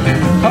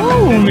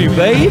 Hold me,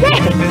 baby.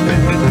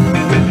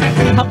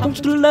 I want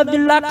to love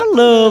you like a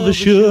lover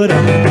should.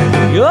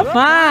 You're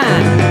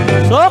fine,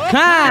 so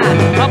kind.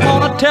 I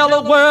wanna tell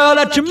the world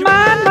that you're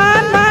mine,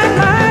 mine, mine,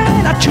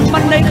 mine. I chew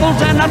my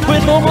nails and I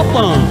twiddle my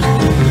thumbs.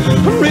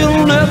 I'm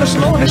real nervous,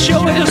 Lord, it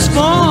sure is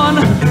fun.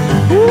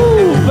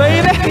 Ooh,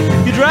 baby,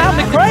 you drive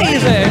me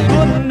crazy.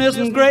 Goodness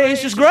and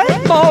gracious,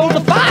 great balls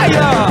of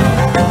fire.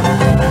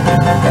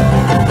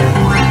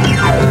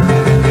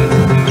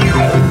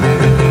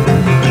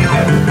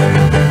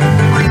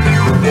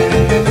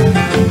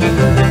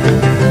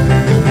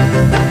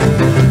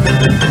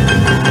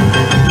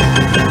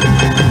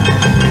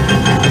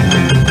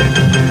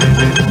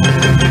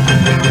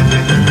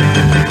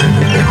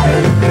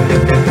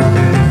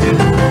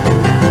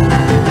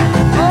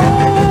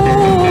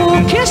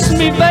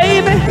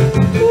 Baby,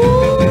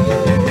 ooh,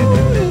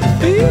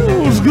 it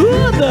feels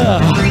good.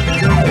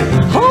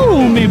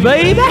 Hold me,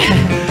 baby.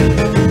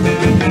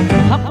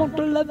 I want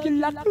to love you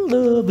like a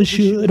lover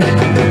should.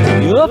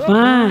 You're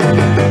fine,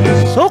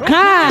 so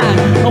kind.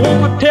 I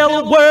want to tell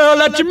the world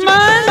that you're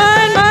mine,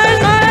 mine,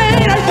 mine,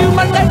 mine. I do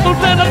my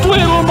knuckles and I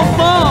twiddle my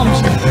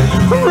thumbs.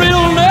 I'm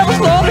real nervous,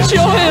 Lord, it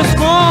sure is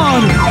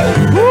fun.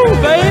 Ooh,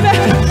 baby,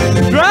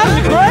 drive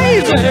me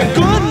crazy.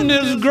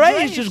 Goodness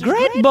gracious,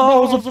 great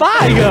balls of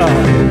fire.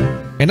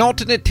 An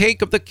alternate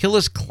take of the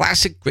Killers'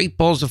 classic Great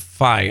Balls of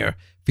Fire,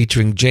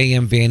 featuring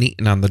J.M. Van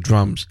Eaton on the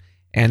drums.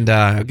 And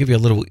I'll give you a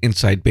little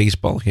inside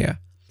baseball here.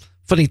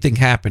 Funny thing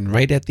happened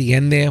right at the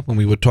end there when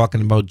we were talking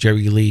about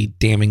Jerry Lee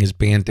damning his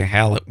band to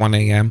hell at 1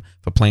 a.m.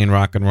 for playing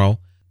rock and roll.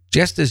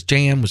 Just as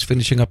J.M. was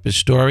finishing up his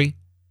story,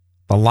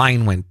 the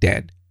line went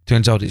dead.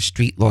 Turns out his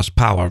street lost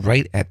power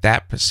right at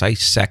that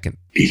precise second.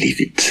 Believe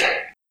it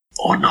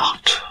or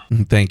not.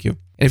 Thank you.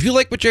 And if you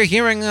like what you're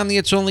hearing on the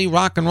It's Only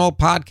Rock and Roll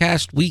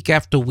podcast week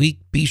after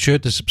week, be sure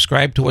to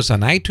subscribe to us on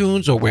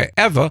iTunes or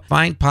wherever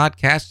fine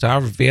podcasts are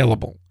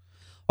available.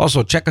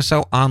 Also, check us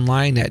out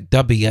online at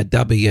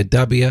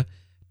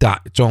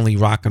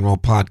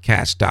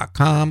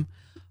www.itsonlyrockandrollpodcast.com,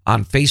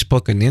 on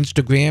Facebook and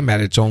Instagram at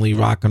It's Only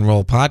Rock and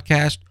Roll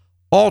Podcast,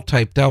 all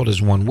typed out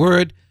as one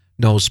word,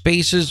 no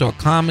spaces or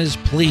commas,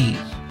 please.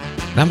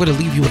 And I'm going to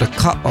leave you with a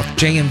cut of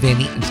J.M. Van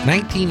Eaton's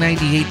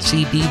 1998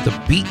 CD, The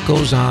Beat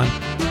Goes On,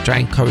 which I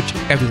encourage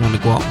everyone to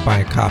go out and buy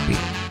a copy.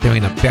 There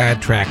ain't a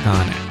bad track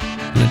on it.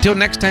 And until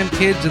next time,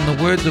 kids, in the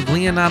words of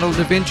Leonardo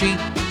da Vinci,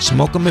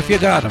 smoke 'em if you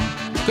got 'em.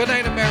 Good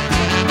night, America.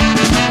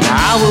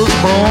 I was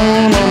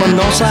born on the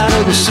north side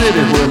of the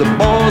city where the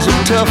boys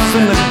were tough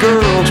and the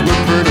girls were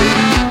pretty.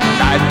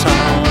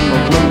 Nighttime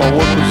when my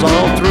work was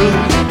all through,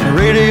 the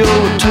radio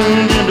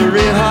tuned into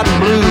Red Hot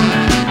Blue.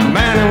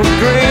 Man, it was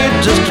great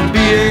just to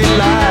be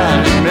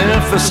alive in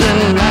Memphis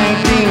in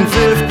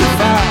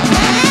 1955.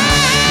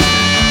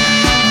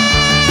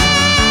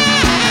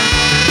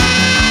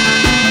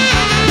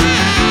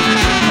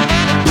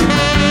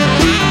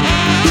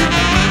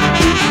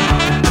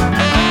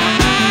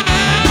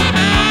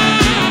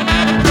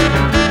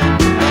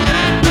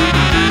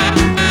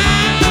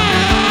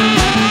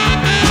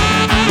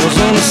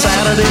 On a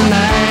Saturday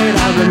night,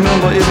 I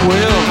remember it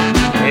well.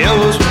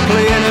 Elvis was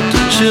playing at the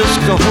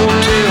Chisca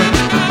Hotel.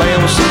 The band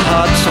was so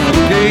hot, someone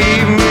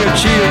gave me a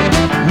chill.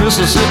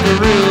 Mississippi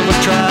River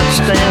tried to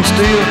stand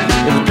still.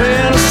 It was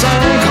playing a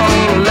song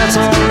called That's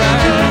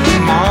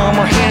Alright.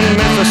 Mama in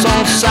Memphis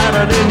on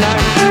Saturday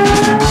night.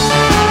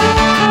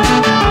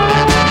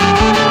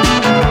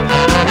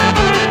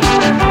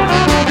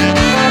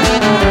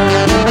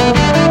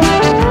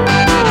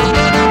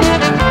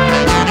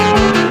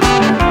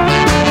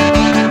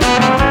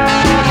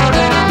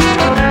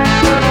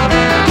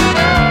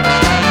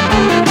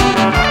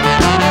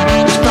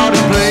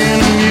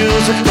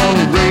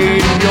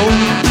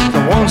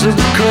 Of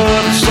the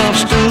cut of some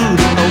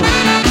studio.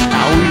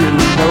 Now we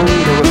didn't know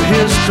there was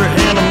history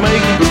and a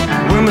making.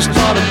 Women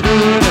started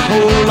doing a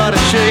whole lot of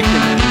shaking.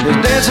 There's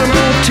dancing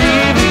on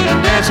TV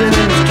and dancing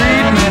in the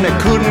street. Man, they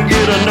couldn't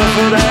get enough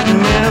of that.